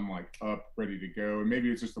I'm like up, ready to go. And maybe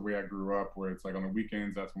it's just the way I grew up where it's like on the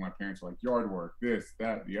weekends, that's when my parents are like yard work, this,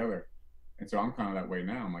 that, the other. And so I'm kind of that way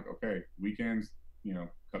now. I'm like, okay, weekends, you know,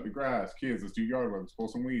 cut the grass, kids, let's do yard work, let's pull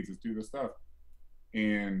some weeds, let's do this stuff.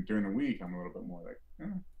 And during the week, I'm a little bit more like,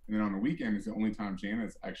 and then on the weekend is the only time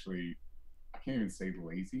Jana's actually, I can't even say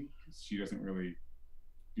lazy, because she doesn't really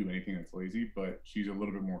do anything that's lazy, but she's a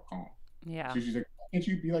little bit more calm. Yeah. So she's like, why can't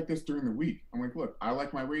you be like this during the week? I'm like, look, I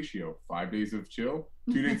like my ratio. 5 days of chill,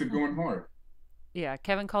 2 days of going hard. Yeah,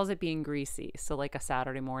 Kevin calls it being greasy. So like a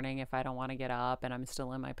Saturday morning, if I don't want to get up and I'm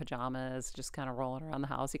still in my pajamas, just kind of rolling around the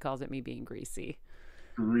house, he calls it me being greasy.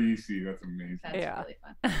 Greasy, that's amazing. That's Yeah. really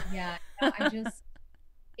fun. Yeah, no, I just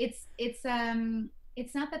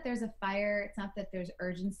it's not that there's a fire, it's not that there's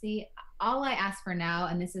urgency. All I ask for now,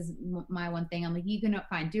 and this is my one thing, I'm like, you can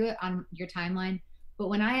fine, do it on your timeline, but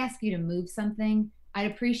when I ask you to move something, I'd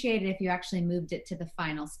appreciate it if you actually moved it to the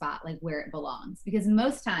final spot, like where it belongs. Because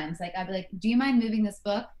most times, like I'd be like, do you mind moving this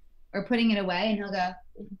book or putting it away? And he'll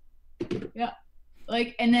go, yeah.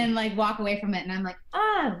 Like, and then like walk away from it. And I'm like,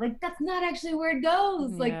 like that's not actually where it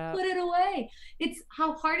goes. Like, Yeah. put it away. It's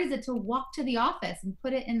how hard is it to walk to the office and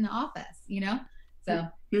put it in the office, you know? So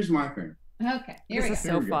Here's my thing. okay, here This we is go.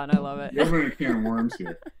 so Here we go. fun. I love it. You're opening a can of worms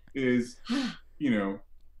here. Is, you know,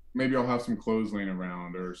 maybe I'll have some clothes laying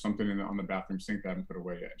around or something on the bathroom sink that I haven't put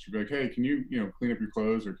away yet. She'll be like, hey, can you, you know, clean up your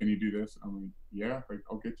clothes or can you do this? I'm like, yeah, like,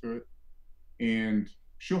 I'll get to it. And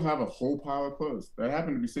she'll have a whole pile of clothes that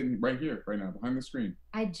happen to be sitting right here, right now, behind the screen.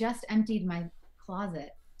 I just emptied my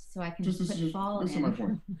closet so I can put fall this is in. my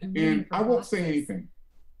point. I'm waiting And for I won't say boxes. anything.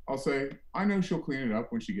 I'll say, I know she'll clean it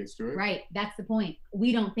up when she gets to it. Right, that's the point.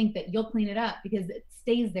 We don't think that you'll clean it up because it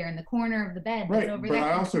stays there in the corner of the bed that's Right, over but there.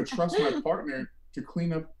 I also trust my partner to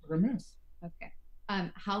clean up her mess. Okay.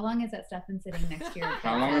 How long has that stuff been sitting next to your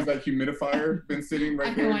How long has that humidifier been sitting right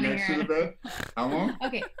I there wanna next hear to the it. bed? How long?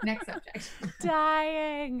 Okay, next subject.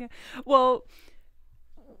 Dying. Well,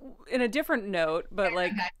 in a different note, but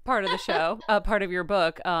like Okay. part of the show, part of your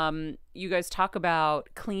book, you guys talk about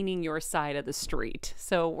cleaning your side of the street.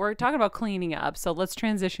 So we're talking about cleaning up. So let's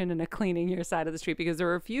transition into cleaning your side of the street, because there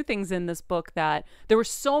were a few things in this book that there was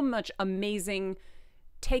so much amazing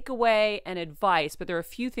takeaway and advice, but there are a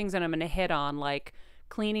few things that I'm going to hit on, like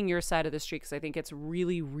cleaning your side of the street, because I think it's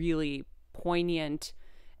really, really poignant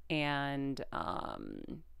and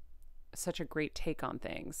such a great take on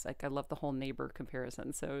things. Like I love the whole neighbor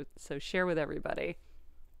comparison. So share with everybody.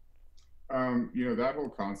 You know, that whole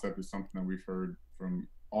concept is something that we've heard from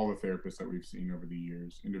all the therapists that we've seen over the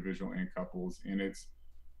years, individual and couples. And it's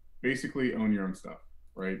basically own your own stuff,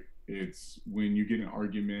 right? It's when you get an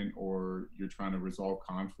argument or you're trying to resolve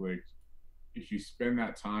conflict, if you spend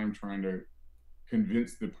that time trying to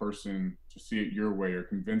convince the person to see it your way or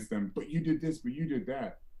convince them, but you did this, but you did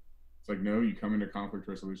that. It's like, no, you come into conflict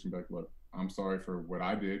resolution, be like, look, I'm sorry for what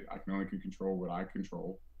I did. I can only control what I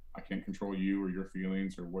control. I can't control you or your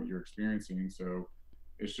feelings or what you're experiencing. So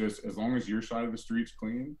it's just, as long as your side of the street's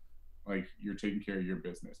clean, like you're taking care of your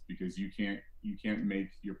business, because you can't make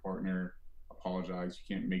your partner apologize.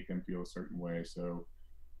 You can't make them feel a certain way. So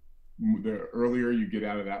the earlier you get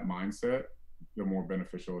out of that mindset, the more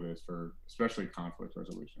beneficial it is for especially conflict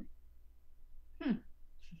resolution.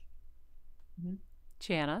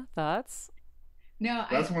 Jana, thoughts? No,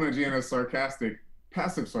 That's one of Jana's sarcastic,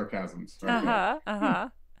 passive sarcasms. Right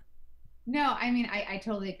there. No, I mean, I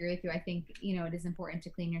totally agree with you. I think, you know, it is important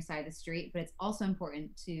to clean your side of the street, but it's also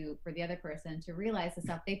important for the other person to realize the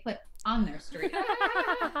stuff they put on their street.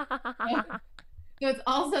 So it's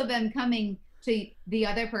also them coming to the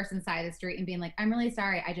other person's side of the street and being like, I'm really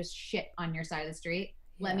sorry, I just shit on your side of the street.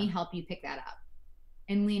 Let me help you pick that up.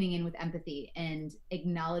 And leaning in with empathy and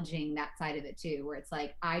acknowledging that side of it too, where it's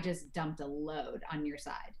like, I just dumped a load on your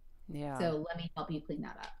side. Yeah. So let me help you clean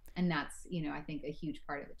that up. And that's, you know, I think a huge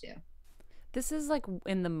part of it too. This is like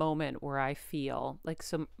in the moment where I feel like,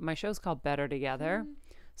 so my show's called Better Together.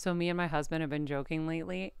 So me and my husband have been joking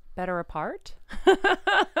lately, better apart.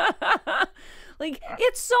 Like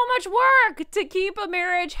it's so much work to keep a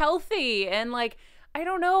marriage healthy. And like, I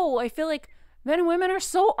don't know, I feel like men and women are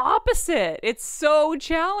so opposite. It's so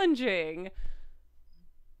challenging.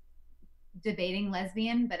 Debating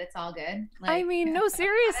lesbian, but it's all good. Like, I mean, no,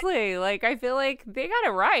 seriously. Like, I feel like they got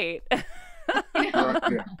it right.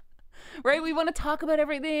 Yeah. Right? We want to talk about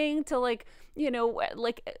everything to like, you know,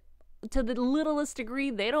 like to the littlest degree.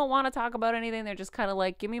 They don't want to talk about anything. They're just kind of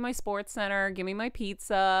like, give me my sports center, give me my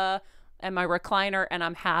pizza. and my recliner and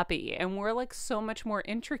I'm happy. And we're like so much more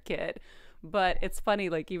intricate. But it's funny,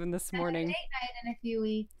 like even this morning. Date night in a few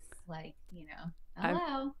weeks, like, you know.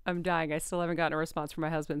 Hello. I'm dying. I still haven't gotten a response from my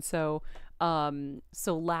husband. So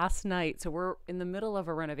last night, so we're in the middle of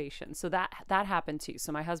a renovation. So that happened too.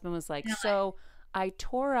 So my husband was like, so I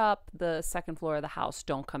tore up the second floor of the house.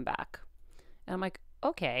 Don't come back. And I'm like,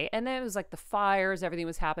 okay. And then it was like the fires, everything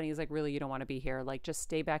was happening. He's like, really, you don't want to be here. Like, just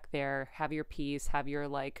stay back there, have your peace, have your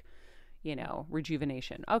like, you know,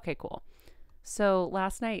 rejuvenation. Okay, cool. So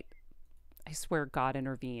last night, I swear God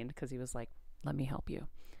intervened because he was like, let me help you.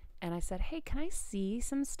 And I said, hey, can I see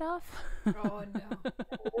some stuff? Oh,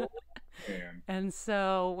 no. And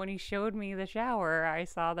so when he showed me the shower, I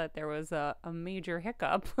saw that there was a major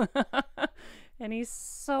hiccup. And he's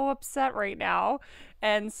so upset right now.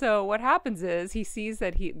 And so what happens is he sees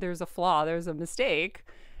that there's a flaw, there's a mistake.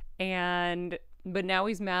 But now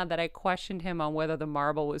he's mad that I questioned him on whether the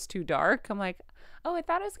marble was too dark. I'm like, oh, I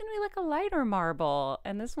thought it was going to be like a lighter marble.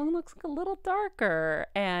 And this one looks like a little darker.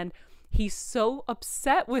 And he's so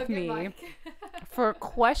upset with me for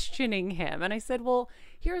questioning him. And I said, well,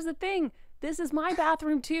 here's the thing. This is my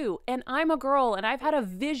bathroom too. And I'm a girl and I've had a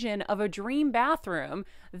vision of a dream bathroom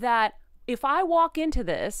that if I walk into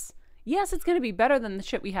this, yes, it's going to be better than the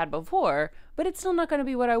shit we had before, but it's still not going to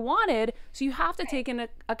be what I wanted. So you have to take into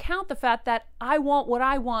account the fact that I want what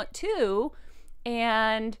I want too.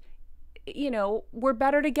 And, you know, we're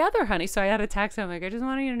better together, honey. So I had to text him like, I just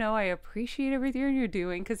want you to know I appreciate everything you're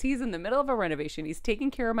doing, because he's in the middle of a renovation. He's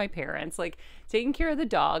taking care of my parents, like taking care of the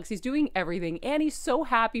dogs. He's doing everything. And he's so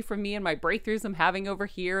happy for me and my breakthroughs I'm having over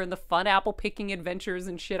here and the fun apple picking adventures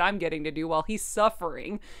and shit I'm getting to do while he's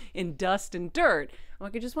suffering in dust and dirt. I'm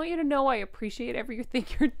like, I just want you to know I appreciate everything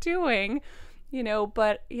you're doing. You know,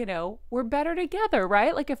 but, you know, we're better together,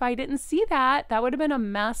 right? Like if I didn't see that, that would have been a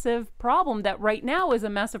massive problem that right now is a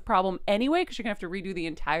massive problem anyway, because you're going to have to redo the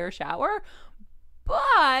entire shower.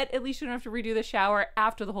 But at least you don't have to redo the shower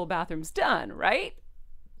after the whole bathroom's done, right?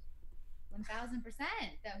 1000%.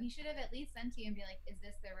 Though he should have at least sent to you and be like, is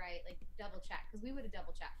this the right, like double check? Because we would have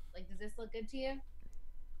double checked. Like, does this look good to you?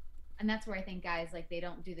 And that's where I think guys, like, they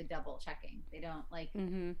don't do the double checking. They don't like, they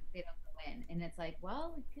don't go in. And it's like,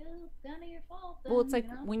 well, it's none of your fault. Then, well, it's like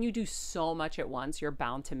when you do so much at once, you're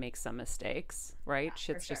bound to make some mistakes, right? Yeah,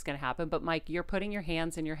 shit's just going to happen. But Mike, you're putting your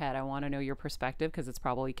hands in your head. I want to know your perspective because it's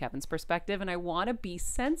probably Kevin's perspective. And I want to be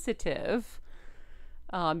sensitive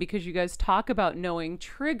because you guys talk about knowing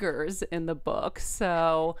triggers in the book.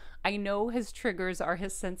 So I know his triggers are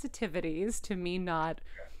his sensitivities to me not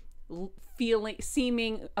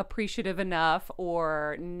seeming appreciative enough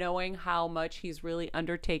or knowing how much he's really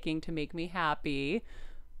undertaking to make me happy.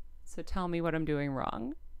 So tell me what I'm doing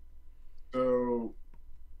wrong. So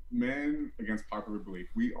men, against popular belief,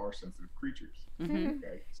 we are sensitive creatures.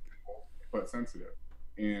 Okay, simple, but sensitive.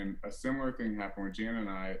 And a similar thing happened with Jana and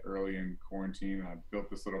I early in quarantine. I built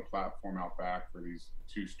this little platform out back for these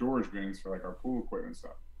 2 storage bins for like our pool equipment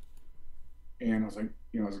stuff. And I was like,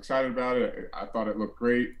 I was excited about it. I thought it looked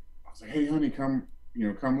great. I was like, hey, honey, come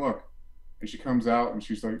look. And she comes out and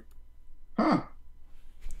she's like, huh.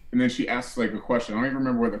 And then she asks like a question. I don't even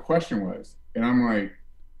remember what the question was. And I'm like,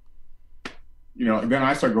 then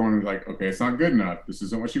I start going like, okay, it's not good enough. This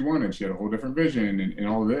isn't what she wanted. She had a whole different vision and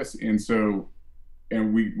all of this. And so,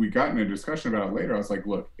 and we got in a discussion about it later. I was like,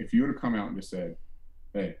 look, if you would have come out and just said,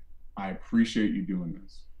 hey, I appreciate you doing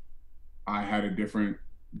this. I had a different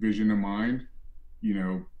vision in mind.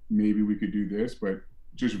 Maybe we could do this, but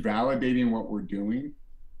just validating what we're doing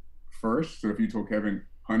first. So if you told Kevin,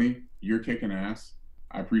 honey, you're kicking ass.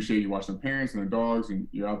 I appreciate you watching the parents and the dogs and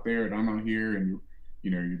you're out there and I'm out here and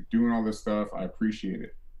you're doing all this stuff. I appreciate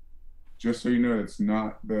it. Just so you know, it's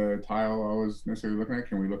not the tile I was necessarily looking at.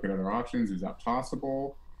 Can we look at other options? Is that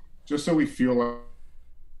possible? Just so we feel like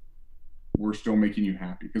we're still making you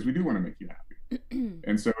happy, because we do want to make you happy.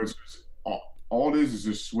 And so it's just all it is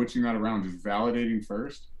just switching that around, just validating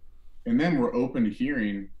first. And then we're open to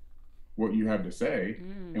hearing what you have to say.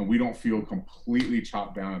 And we don't feel completely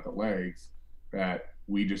chopped down at the legs that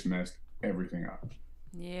we just messed everything up.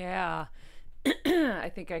 Yeah.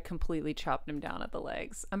 I think I completely chopped him down at the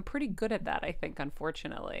legs. I'm pretty good at that, I think,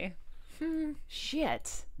 unfortunately.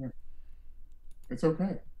 Shit. It's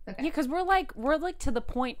okay. Yeah, because we're like to the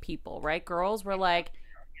point people, right? Girls, we're like,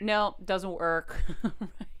 no, doesn't work.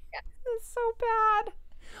 It's so bad.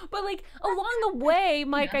 But like along the way,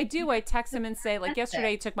 Mike, I text him and say, like,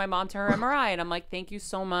 yesterday I took my mom to her MRI and I'm like, thank you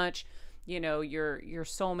so much. You're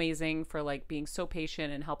so amazing for like being so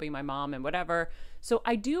patient and helping my mom and whatever. So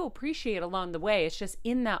I do appreciate along the way. It's just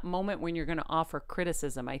in that moment when you're going to offer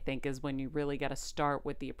criticism, I think, is when you really got to start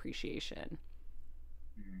with the appreciation.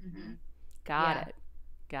 Got it.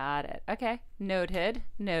 Got it. Okay. Noted.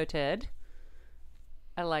 Noted.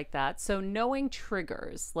 I like that. So knowing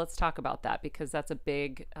triggers, let's talk about that because that's a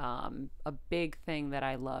big thing that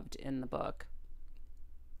I loved in the book.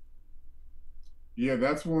 Yeah,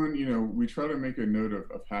 that's one, we try to make a note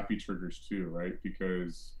of happy triggers too, right?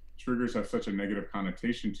 Because triggers have such a negative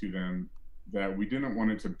connotation to them that we didn't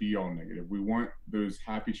want it to be all negative. We want those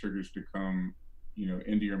happy triggers to come,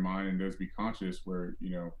 into your mind and those be conscious where,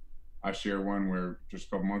 I share one where just a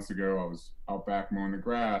couple months ago I was out back mowing the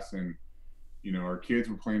grass and our kids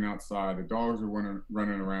were playing outside, the dogs were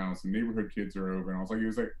running around, some neighborhood kids are over, and I was like, it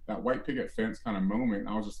was like that white picket fence kind of moment. And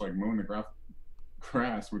I was just like mowing the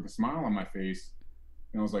grass with a smile on my face.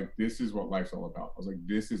 And I was like, this is what life's all about. I was like,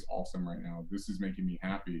 this is awesome right now. This is making me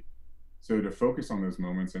happy. So to focus on those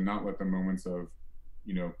moments and not let the moments of,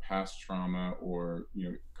 past trauma or,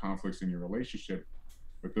 conflicts in your relationship,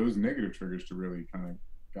 but those negative triggers to really kind of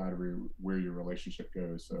guide where your relationship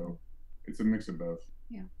goes. So it's a mix of both.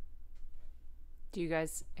 Yeah.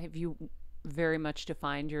 Have you very much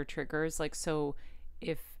defined your triggers? Like, so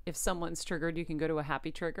if someone's triggered, you can go to a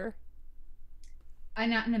happy trigger?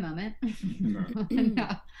 Not in the moment. No. No,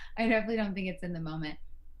 I definitely don't think it's in the moment.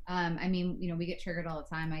 I mean, we get triggered all the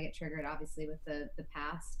time. I get triggered obviously with the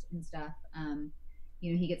past and stuff.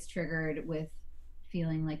 He gets triggered with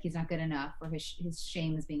feeling like he's not good enough or his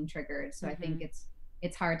shame is being triggered. So I think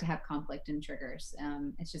it's hard to have conflict and triggers.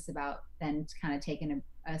 It's just about then kind of taking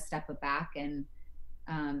a step back and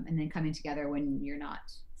then coming together when you're not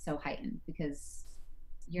so heightened, because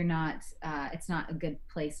you're not it's not a good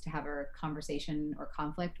place to have a conversation or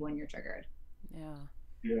conflict when you're triggered. Yeah,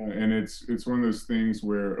 and it's one of those things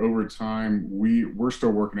where over time we're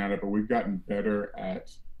still working at it, but we've gotten better at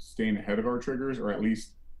staying ahead of our triggers, or at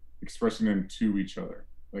least expressing them to each other.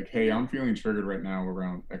 Like, hey, I'm feeling triggered right now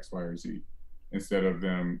around X, Y, or Z, instead of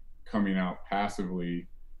them coming out passively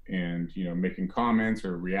and making comments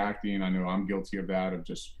or reacting. I know I'm guilty of that, of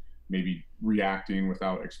just maybe reacting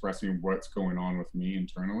without expressing what's going on with me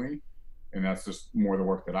internally. And that's just more the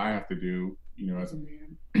work that I have to do,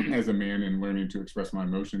 as a man and learning to express my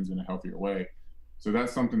emotions in a healthier way. So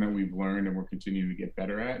that's something that we've learned and we're continuing to get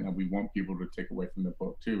better at. And that we want people to take away from the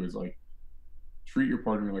book too, is like, treat your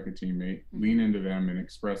partner like a teammate, lean into them and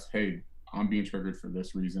express, hey, I'm being triggered for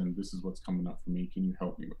this reason. This is what's coming up for me. Can you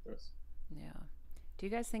help me with this? Yeah. Do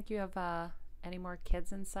you guys think you have any more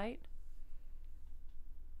kids in sight?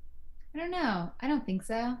 I don't know. I don't think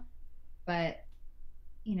so. But,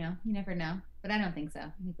 you never know. But I don't think so.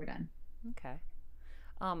 I think we're done. Okay.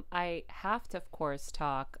 I have to, of course,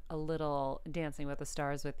 talk a little Dancing with the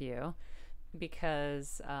Stars with you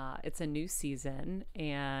because it's a new season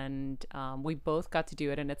and we both got to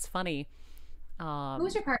do it. And it's funny. Who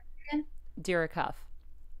was your partner again? Derek Huff.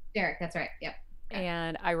 Derek, that's right. Yep.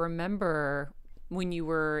 And I remember when you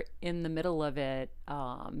were in the middle of it,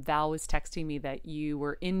 Val was texting me that you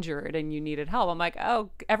were injured and you needed help. I'm like,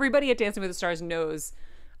 oh, everybody at Dancing with the Stars knows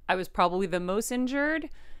I was probably the most injured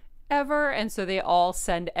ever. And so they all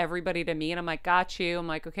send everybody to me. And I'm like, got you. I'm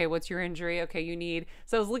like, okay, what's your injury? Okay, you need.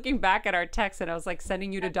 So I was looking back at our text and I was like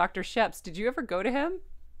sending you to Dr. Sheps. Did you ever go to him?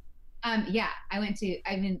 Yeah,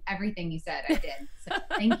 everything you said, I did. So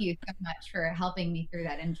thank you so much for helping me through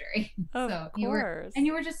that injury. Of course.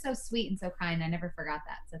 You were just so sweet and so kind. I never forgot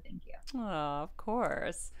that. So thank you. Oh, of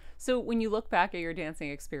course. So when you look back at your dancing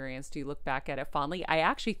experience, do you look back at it fondly? I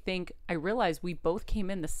actually think I realized we both came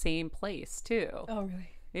in the same place too. Oh, really?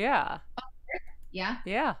 Yeah. Yeah.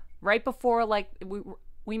 Yeah. Right before, like,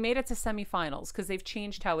 we made it to semifinals because they've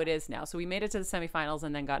changed how it is now. So we made it to the semifinals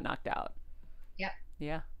and then got knocked out. Yep.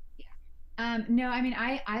 Yeah. No, I mean,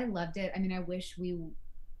 I loved it. I mean, I wish we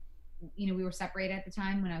were separated at the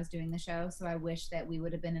time when I was doing the show. So I wish that we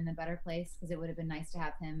would have been in a better place, because it would have been nice to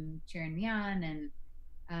have him cheering me on,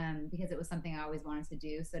 and because it was something I always wanted to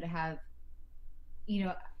do. So to have,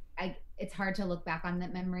 it's hard to look back on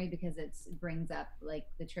that memory because it brings up like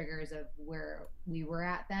the triggers of where we were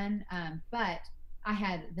at then. But I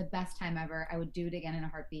had the best time ever. I would do it again in a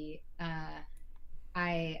heartbeat.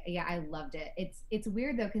 I loved it. It's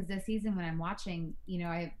weird though, because this season when I'm watching,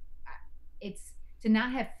 it's to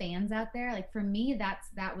not have fans out there. Like for me,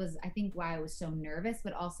 that was, I think, why I was so nervous,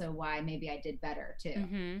 but also why maybe I did better too.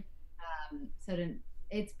 Mm-hmm.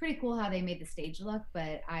 It's pretty cool how they made the stage look,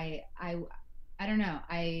 but I don't know.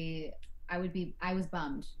 I was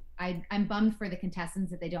bummed. I'm bummed for the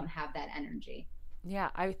contestants that they don't have that energy.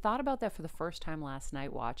 Yeah, I thought about that for the first time last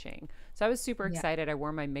night watching. So I was super Yeah. excited. I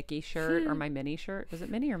wore my Mickey shirt or my Minnie shirt. Was it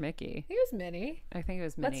Minnie or Mickey? He was Minnie. I think it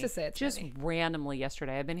was Minnie. Let's just say it's just Minnie. randomly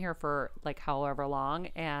yesterday. I've been here for like however long,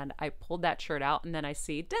 and I pulled that shirt out, and then I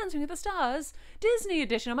see Dancing with the Stars Disney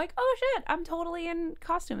edition. I'm like, oh shit, I'm totally in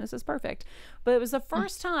costume. This is perfect. But it was the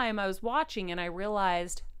first time I was watching, and I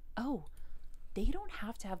realized, oh, they don't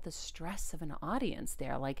have to have the stress of an audience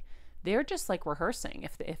there. Like, they're just like rehearsing.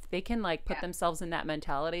 If they can like put themselves in that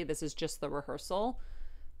mentality, this is just the rehearsal.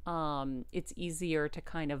 It's easier to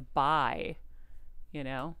kind of buy, you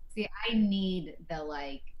know. See, I need the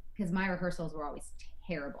like, because my rehearsals were always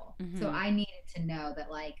terrible. So I needed to know that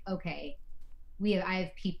like, okay, I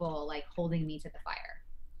have people like holding me to the fire.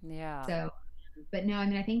 Yeah. So, but no, I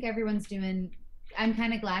mean, I think everyone's doing. I'm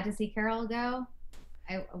kind of glad to see Carol go.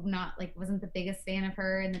 I'm not like wasn't the biggest fan of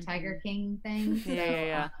her in the Tiger King thing. So,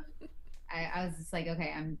 Yeah. I was just like,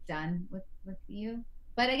 okay, I'm done with you.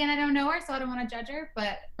 But again, I don't know her, so I don't want to judge her.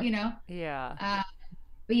 But you know, Yeah.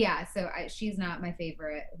 but yeah, so she's not my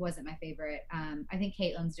favorite. Wasn't my favorite. I think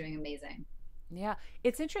Caitlin's doing amazing. Yeah.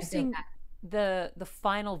 It's interesting the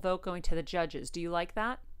final vote going to the judges. Do you like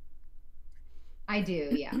that? I do,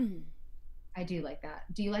 yeah. I do like that.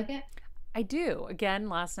 Do you like it? I do. Again,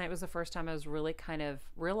 last night was the first time I was really kind of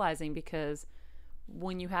realizing, because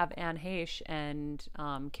when you have Anne Heche and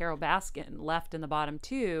Carol Baskin left in the bottom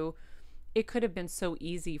two, it could have been so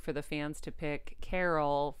easy for the fans to pick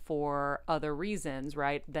Carol for other reasons,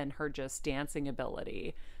 right, than her just dancing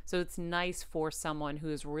ability. So it's nice for someone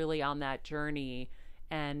who's really on that journey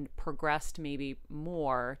and progressed maybe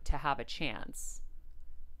more to have a chance.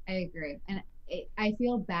 I agree. And I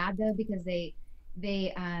feel bad though, because they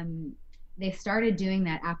started doing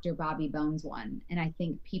that after Bobby Bones won, and I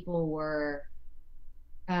think people were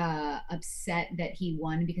upset that he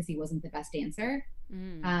won because he wasn't the best dancer.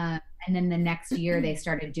 And then the next year they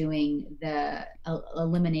started doing the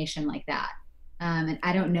elimination like that. And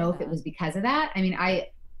I don't know if it was because of that. I mean,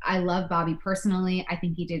 I love Bobby personally. I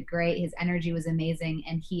think he did great. His energy was amazing,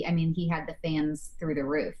 and he had the fans through the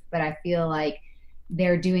roof. But I feel like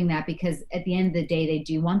they're doing that because at the end of the day, they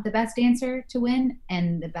do want the best dancer to win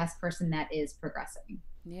and the best person that is progressing.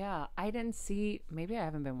 Yeah, I didn't see, maybe I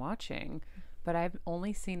haven't been watching, but I've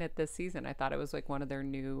only seen it this season. I thought it was like one of their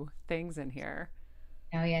new things in here.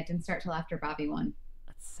 Oh yeah, it didn't start till after Bobby won.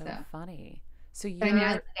 That's so funny. So but I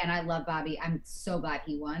mean, I love Bobby. I'm so glad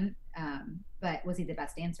he won. But was he the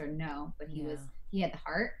best dancer? No, but he had the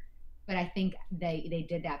heart. But I think they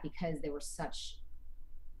did that because they were such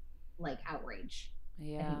like outrage.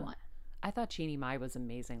 Yeah. That he won. I thought Jeannie Mai was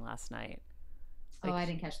amazing last night. Like, I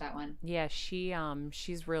didn't catch that one. Yeah, she's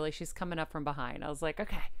coming up from behind. I was like,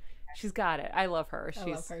 okay, she's got it. I love her. I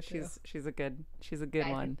love her too. She's a good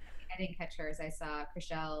one. I didn't catch hers. I saw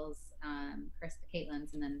Chriselle's,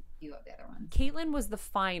 Caitlin's, and then a few of the other ones. Caitlin was the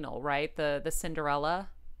final, right? The Cinderella.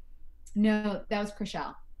 No, that was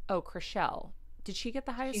Chriselle. Oh, Chriselle. Did she get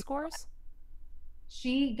the highest scores?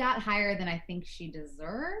 She got higher than I think she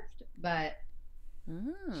deserved, but she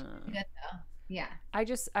did though. Yeah.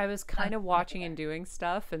 I was kind of watching and doing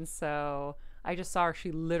stuff, and so I just saw her.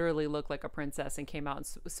 She literally looked like a princess and came out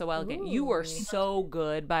so elegant. Ooh. You were so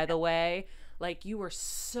good, by the way. Like, you were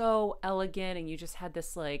so elegant, and you just had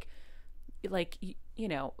this like you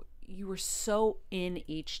know, you were so in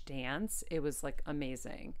each dance. It was like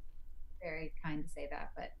amazing. Very kind to say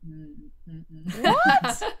that, but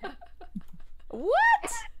what?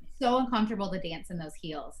 What? So uncomfortable to dance in those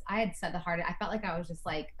heels. I had said the hardest. I felt like I was just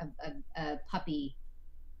like a puppy,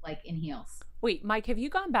 like in heels. Wait, Mike, have you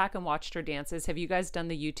gone back and watched her dances? Have you guys done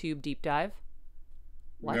the YouTube deep dive?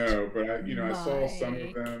 What? No, but I saw some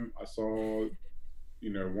of them. I saw,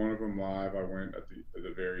 one of them live. I went at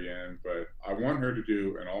the very end, but I want her to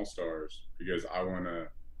do an All Stars because I want to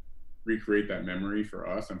recreate that memory for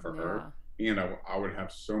us and for her. And I would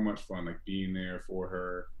have so much fun, like being there for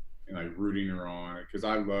her and like rooting her on, because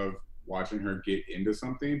I love watching her get into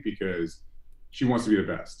something because she wants to be the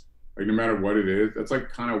best. Like, no matter what it is, that's like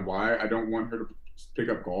kind of why I don't want her to pick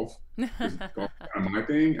up golf. Golf is kind of my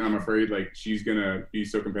thing. And I'm afraid like she's gonna be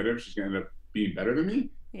so competitive, she's gonna end up being better than me.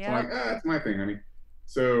 Yeah. So I'm like, that's my thing, honey.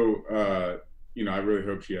 So I really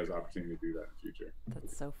hope she has the opportunity to do that in the future.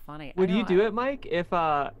 That's so funny. Would you do it, Mike? If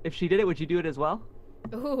she did it, would you do it as well?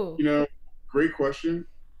 Ooh. Great question.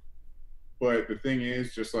 But the thing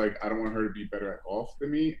is, just like I don't want her to be better at golf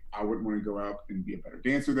than me, I wouldn't want to go out and be a better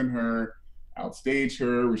dancer than her, outstage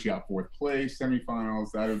her when she got 4th place,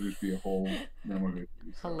 semifinals. That would just be a whole memory.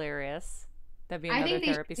 Hilarious. That'd be another therapy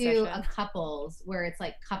session. I think they session. should do a couples where it's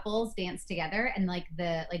like couples dance together and like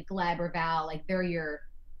the Gleb or Val, like they're your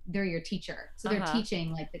they're your teacher. So they're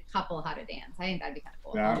teaching like the couple how to dance. I think that'd be kind of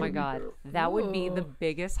cool. That Oh my God. That would be the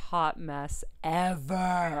biggest hot mess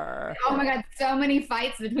ever. Oh my God. So many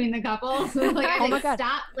fights between the couples. Like, I think,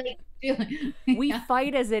 stop. Like, we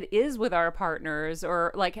fight as it is with our partners,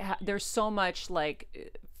 or like there's so much like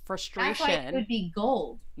frustration. That's why it would be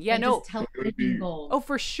gold. Yeah, like, no. just television gold. Oh,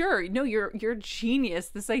 for sure. No, you're genius.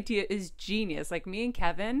 This idea is genius. Like me and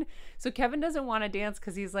Kevin. So Kevin doesn't want to dance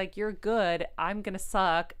because he's like, you're good, I'm gonna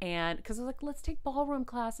suck. And because I was like, let's take ballroom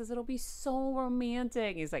classes. It'll be so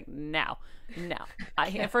romantic. He's like, no.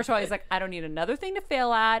 First of all, he's like, I don't need another thing to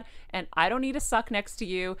fail at, and I don't need to suck next to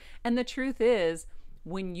you. And the truth is,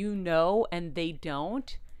 when you know and they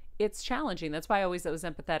don't, it's challenging. That's why I always was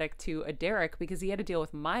empathetic to a Derek, because he had to deal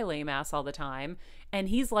with my lame ass all the time. And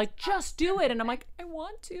he's like, just do it. And I'm like, I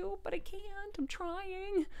want to, but I can't. I'm trying.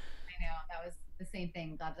 I know. That was the same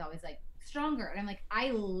thing. God's always like, stronger. And I'm like,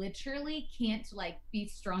 I literally can't like be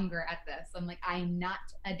stronger at this. I'm like, I'm not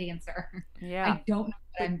a dancer. Yeah. I don't know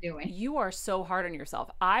what I'm doing. You are so hard on yourself.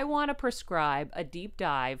 I want to prescribe a deep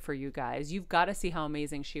dive for you guys. You've got to see how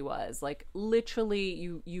amazing she was. Like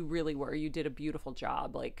literally, you really were. You did a beautiful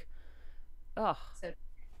job. Like, oh, so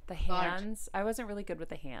the hands. I wasn't really good with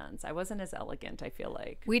the hands. I wasn't as elegant, I feel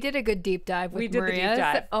like. We did a good deep dive with Maria. We did the deep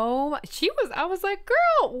dive. Oh, I was like,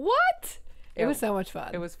 girl, what? It was so much fun.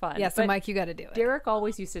 It was fun. Yeah, so but Mike, you got to do it. Derek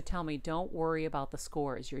always used to tell me, don't worry about the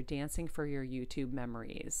scores. You're dancing for your YouTube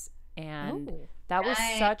memories. And that was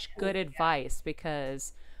such good advice,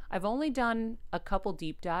 because I've only done a couple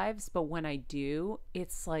deep dives, but when I do,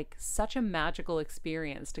 it's like such a magical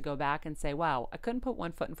experience to go back and say, wow, I couldn't put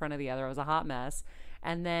one foot in front of the other. I was a hot mess.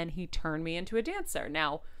 And then he turned me into a dancer.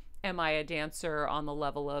 Now, am I a dancer on the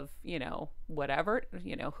level of, whatever,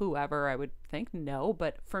 whoever I would think? No.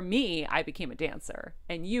 But for me, I became a dancer,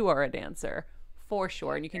 and you are a dancer for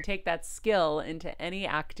sure. And you can take that skill into any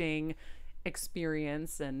acting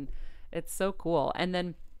experience, and it's so cool. And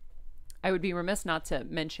then I would be remiss not to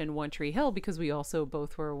mention One Tree Hill, because we also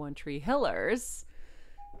both were One Tree Hillers.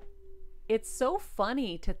 It's so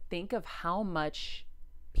funny to think of how much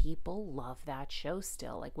people love that show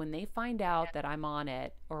still. Like when they find out that I'm on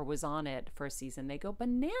it or was on it for a season, they go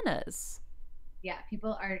bananas. Yeah,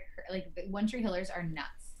 people are like, the One Tree Hillers are nuts.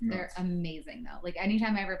 They're amazing though. Like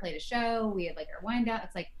anytime I ever played a show, we had like our wind down.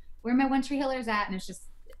 It's like, where are my One Tree Hillers at? And it's just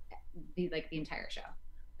the entire show.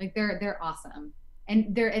 Like they're awesome.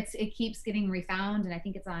 And it keeps getting refound, and I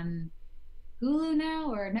think it's on Hulu now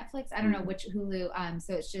or Netflix. I don't know which Hulu.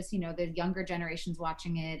 So it's just, the younger generations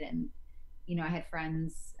watching it, and I had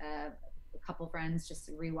friends, a couple friends just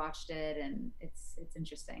rewatched it, and it's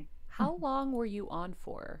interesting. How long were you on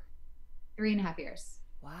for? 3.5 years.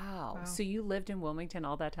 Wow. So you lived in Wilmington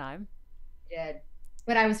all that time? I did.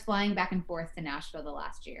 But I was flying back and forth to Nashville the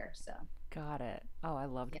last year, so. Got it. Oh, I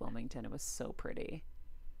loved Wilmington. It was so pretty.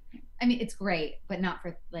 I mean, it's great, but not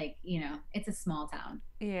for it's a small town.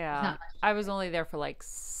 Yeah. I was only there for like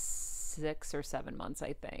 6 or 7 months,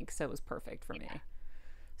 I think. So it was perfect for me.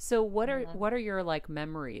 So what are your like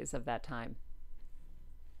memories of that time?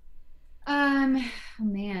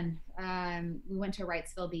 Man. We went to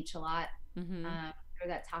Wrightsville Beach a lot. Or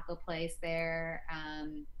that taco place there.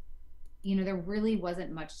 There really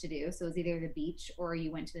wasn't much to do. So it was either the beach, or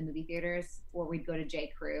you went to the movie theaters, or we'd go to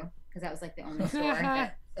J. Crew, because that was like the only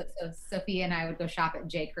store. So Sophia and I would go shop at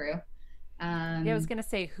J. Crew. I was gonna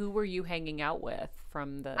say, who were you hanging out with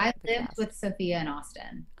from the? I lived with Sophia in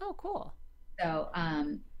Austin. Oh, cool. So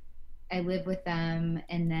I lived with them,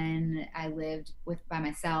 and then I lived by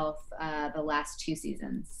myself the last 2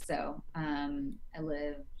 seasons. So I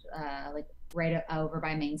lived like right over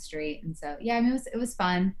by Main Street, and so I mean it was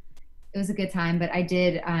fun. It was a good time, but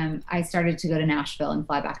I started to go to Nashville and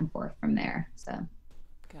fly back and forth from there. So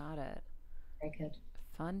got it. Very good.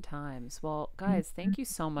 Fun times. Well, guys, thank you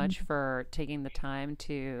so much for taking the time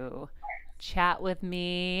to chat with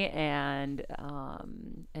me and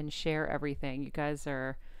share everything. You guys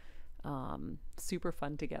are super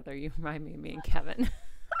fun together. You remind me of me and Kevin.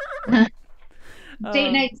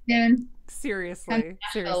 Date night soon. Seriously.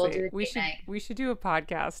 We should do a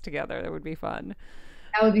podcast together. That would be fun.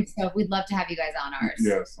 That would be so. We'd love to have you guys on ours.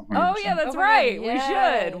 Yes. 100%. Oh yeah, that's right. We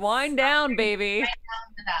should wind down, baby. Wind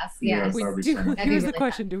down with us. Yes. Here's the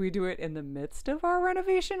question: do we do it in the midst of our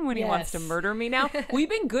renovation when he wants to murder me? Now we've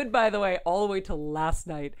been good, by the way, all the way to last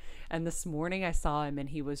night, and this morning I saw him, and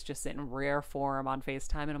he was just in rare form on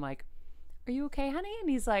FaceTime, and I'm like, "Are you okay, honey?" And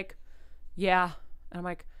he's like, "Yeah," and I'm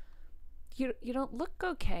like, "You don't look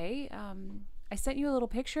okay. I sent you a little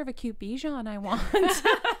picture of a cute Bijan I want."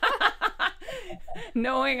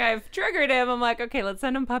 Knowing I've triggered him, I'm like, okay, let's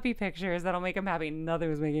send him puppy pictures. That'll make him happy. Nothing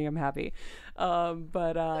was making him happy. Yeah.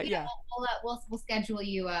 We'll schedule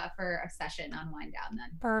you for a session on Wind Down then.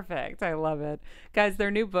 Perfect. I love it. Guys,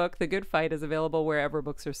 their new book, The Good Fight, is available wherever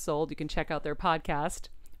books are sold. You can check out their podcast,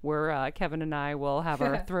 where Kevin and I will have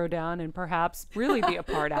our throwdown and perhaps really be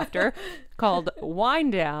apart after, called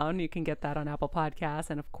Wind Down. You can get that on Apple Podcasts.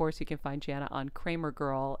 And of course, you can find Jana on Kramer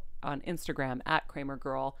Girl on Instagram at Kramer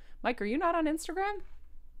Girl. Mike, are you not on Instagram?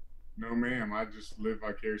 No, ma'am. I just live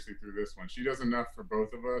vicariously through this one. She does enough for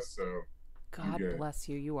both of us, so God bless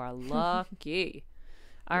you. You are lucky.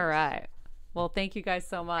 All right. Well, thank you guys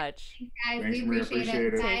so much. Guys, Thanks, we Maria.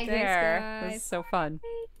 appreciate it. Take Bye. care. This is so fun.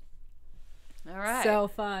 All right. So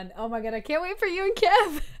fun. Oh my God. I can't wait for you and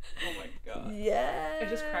Kev. Oh my God. Yes. I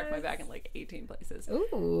just cracked my back in like 18 places.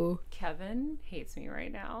 Ooh. Kevin hates me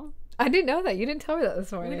right now. I didn't know that. You didn't tell me that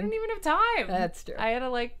this morning. We didn't even have time. That's true. I had to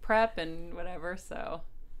like prep and whatever, so.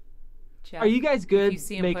 Jeff, Are you guys good you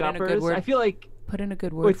see him put in a good make-uppers? word- I feel like... put in a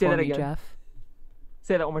good word Wait, say for that me, again. Jeff.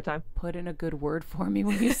 Say that one more time. Put in a good word for me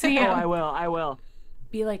when you see Oh, him. I will.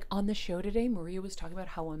 Be like, on the show today, Maria was talking about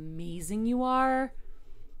how amazing you are.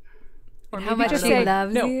 Or And maybe how much just she say,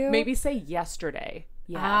 loves no, you? maybe say yesterday.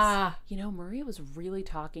 Yes. Ah. You know, Maria was really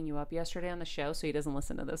talking you up yesterday on the show, so he doesn't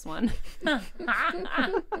listen to this one.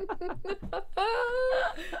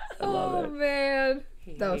 Oh man.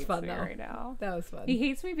 He That was hates fun me though. right now. That was fun. He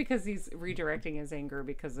hates me because he's redirecting his anger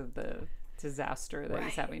because of the disaster that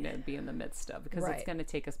he's having to be in the midst of, because it's going to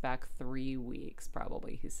take us back 3 weeks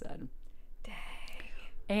probably, he said. Dang.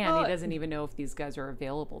 And he doesn't even know if these guys are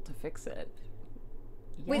available to fix it.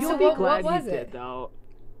 Wait, Yeah. so You'll be what glad was you it? did, though.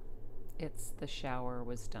 It's the shower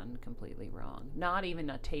was done completely wrong. Not even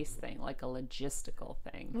a taste thing, like a logistical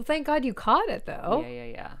thing. Well, thank God you caught it though.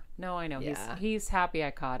 Yeah. No, I know. Yeah. He's happy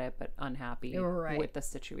I caught it, but unhappy You're right. with the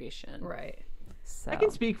situation. Right. So. I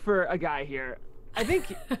can speak for a guy here. I think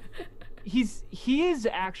he is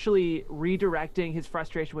actually redirecting his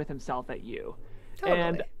frustration with himself at you. Totally.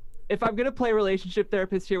 And if I'm gonna play relationship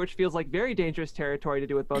therapist here, which feels like very dangerous territory to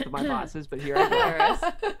do with both of my bosses, but here I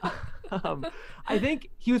go. I think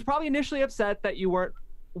he was probably initially upset that you weren't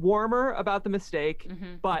warmer about the mistake,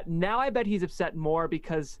 but now I bet he's upset more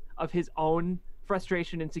because of his own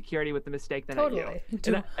frustration and insecurity with the mistake than at you.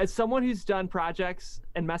 And as someone who's done projects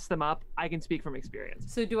and messed them up, I can speak from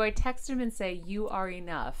experience. So do I text him and say, you are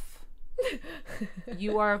enough?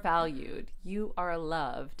 You are valued. You are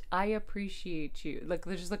loved. I appreciate you. Like,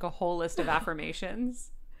 there's just like a whole list of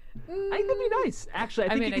affirmations. I think that'd be nice. Actually,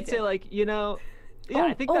 I think you could say, like, you know, yeah,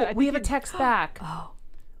 I think we have a text back.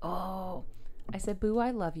 Oh. I said, Boo,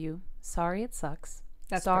 I love you. Sorry it sucks.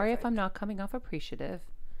 That's Sorry perfect. if I'm not coming off appreciative.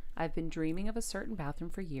 I've been dreaming of a certain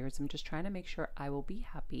bathroom for years. I'm just trying to make sure I will be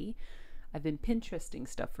happy. I've been Pinteresting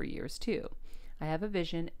stuff for years too. I have a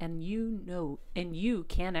vision, and you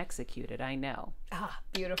can execute it. I know. Ah,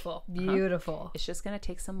 beautiful. Beautiful. It's just going to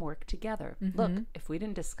take some work together. Look, if we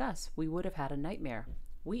didn't discuss, we would have had a nightmare.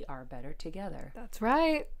 We are better together. That's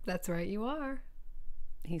right. That's right. You are.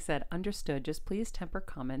 He said, understood. Just please temper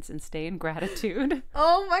comments and stay in gratitude.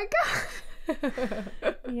 Oh my God.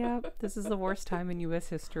 Yep. This is the worst time in U.S.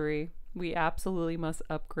 history. We absolutely must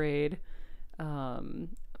upgrade.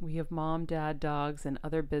 We have mom, dad, dogs, and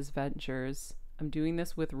other biz ventures. I'm doing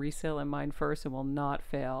this with resale in mind first and will not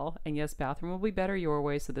fail. And yes, bathroom will be better your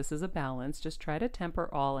way, so this is a balance. Just try to temper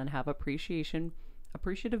all and have appreciative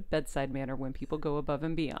bedside manner when people go above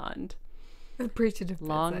and beyond. Appreciative.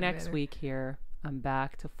 Long bedside next manner. week here. I'm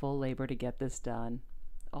back to full labor to get this done.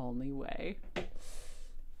 Only way.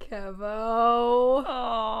 Kevo.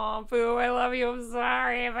 Oh, Boo, I love you. I'm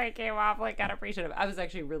sorry if I came off like unappreciative. I was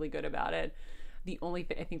actually really good about it. The only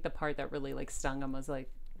thing, I think the part that really like stung him was like,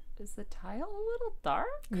 is the tile a little dark?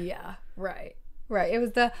 Yeah. Right. Right. It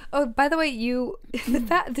was the. Oh, by the way,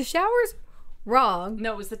 the shower's wrong.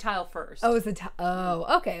 No, it was the tile first. Oh, it was the.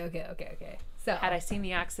 Oh, okay. So Had I seen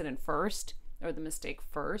the accident first or the mistake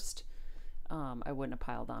first, I wouldn't have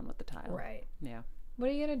piled on with the tile. right. Yeah. What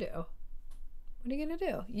are you gonna do? What are you gonna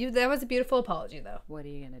do? That was a beautiful apology, though. What are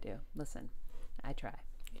you gonna do? Listen, I try.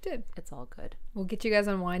 You did. It's all good. We'll get you guys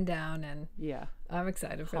on Wind Down, and Yeah. I'm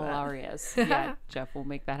excited for that. Hilarious. Yeah, Jeff, we'll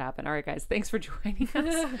make that happen. All right, guys, thanks for joining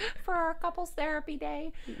us for our couples therapy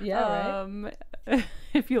day. Yeah, right.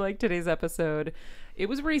 If you like today's episode, it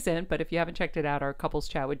was recent, but if you haven't checked it out, our couples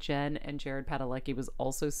chat with Jen and Jared Padalecki was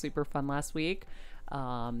also super fun last week.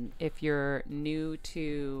 If you're new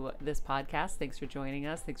to this podcast, thanks for joining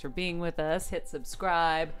us. Thanks for being with us. Hit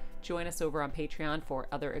subscribe. Join us over on Patreon for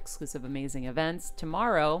other exclusive amazing events.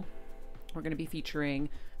 Tomorrow, we're going to be featuring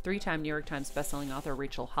 3-time New York Times bestselling author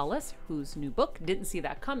Rachel Hollis, whose new book, Didn't See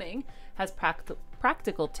That Coming, has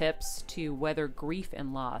practical tips to weather grief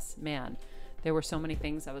and loss. Man, there were so many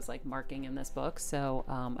things I was like marking in this book. So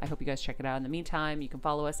I hope you guys check it out. In the meantime, you can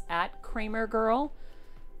follow us at Kramer Girl,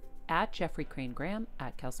 at Jeffrey Crane Graham,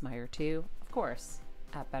 at Kelsmeyer 2, of course,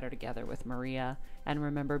 at Better Together with Maria. And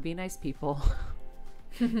remember, be nice people.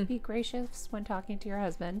 Be gracious when talking to your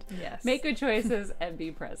husband. Yes. Make good choices and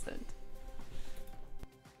be present.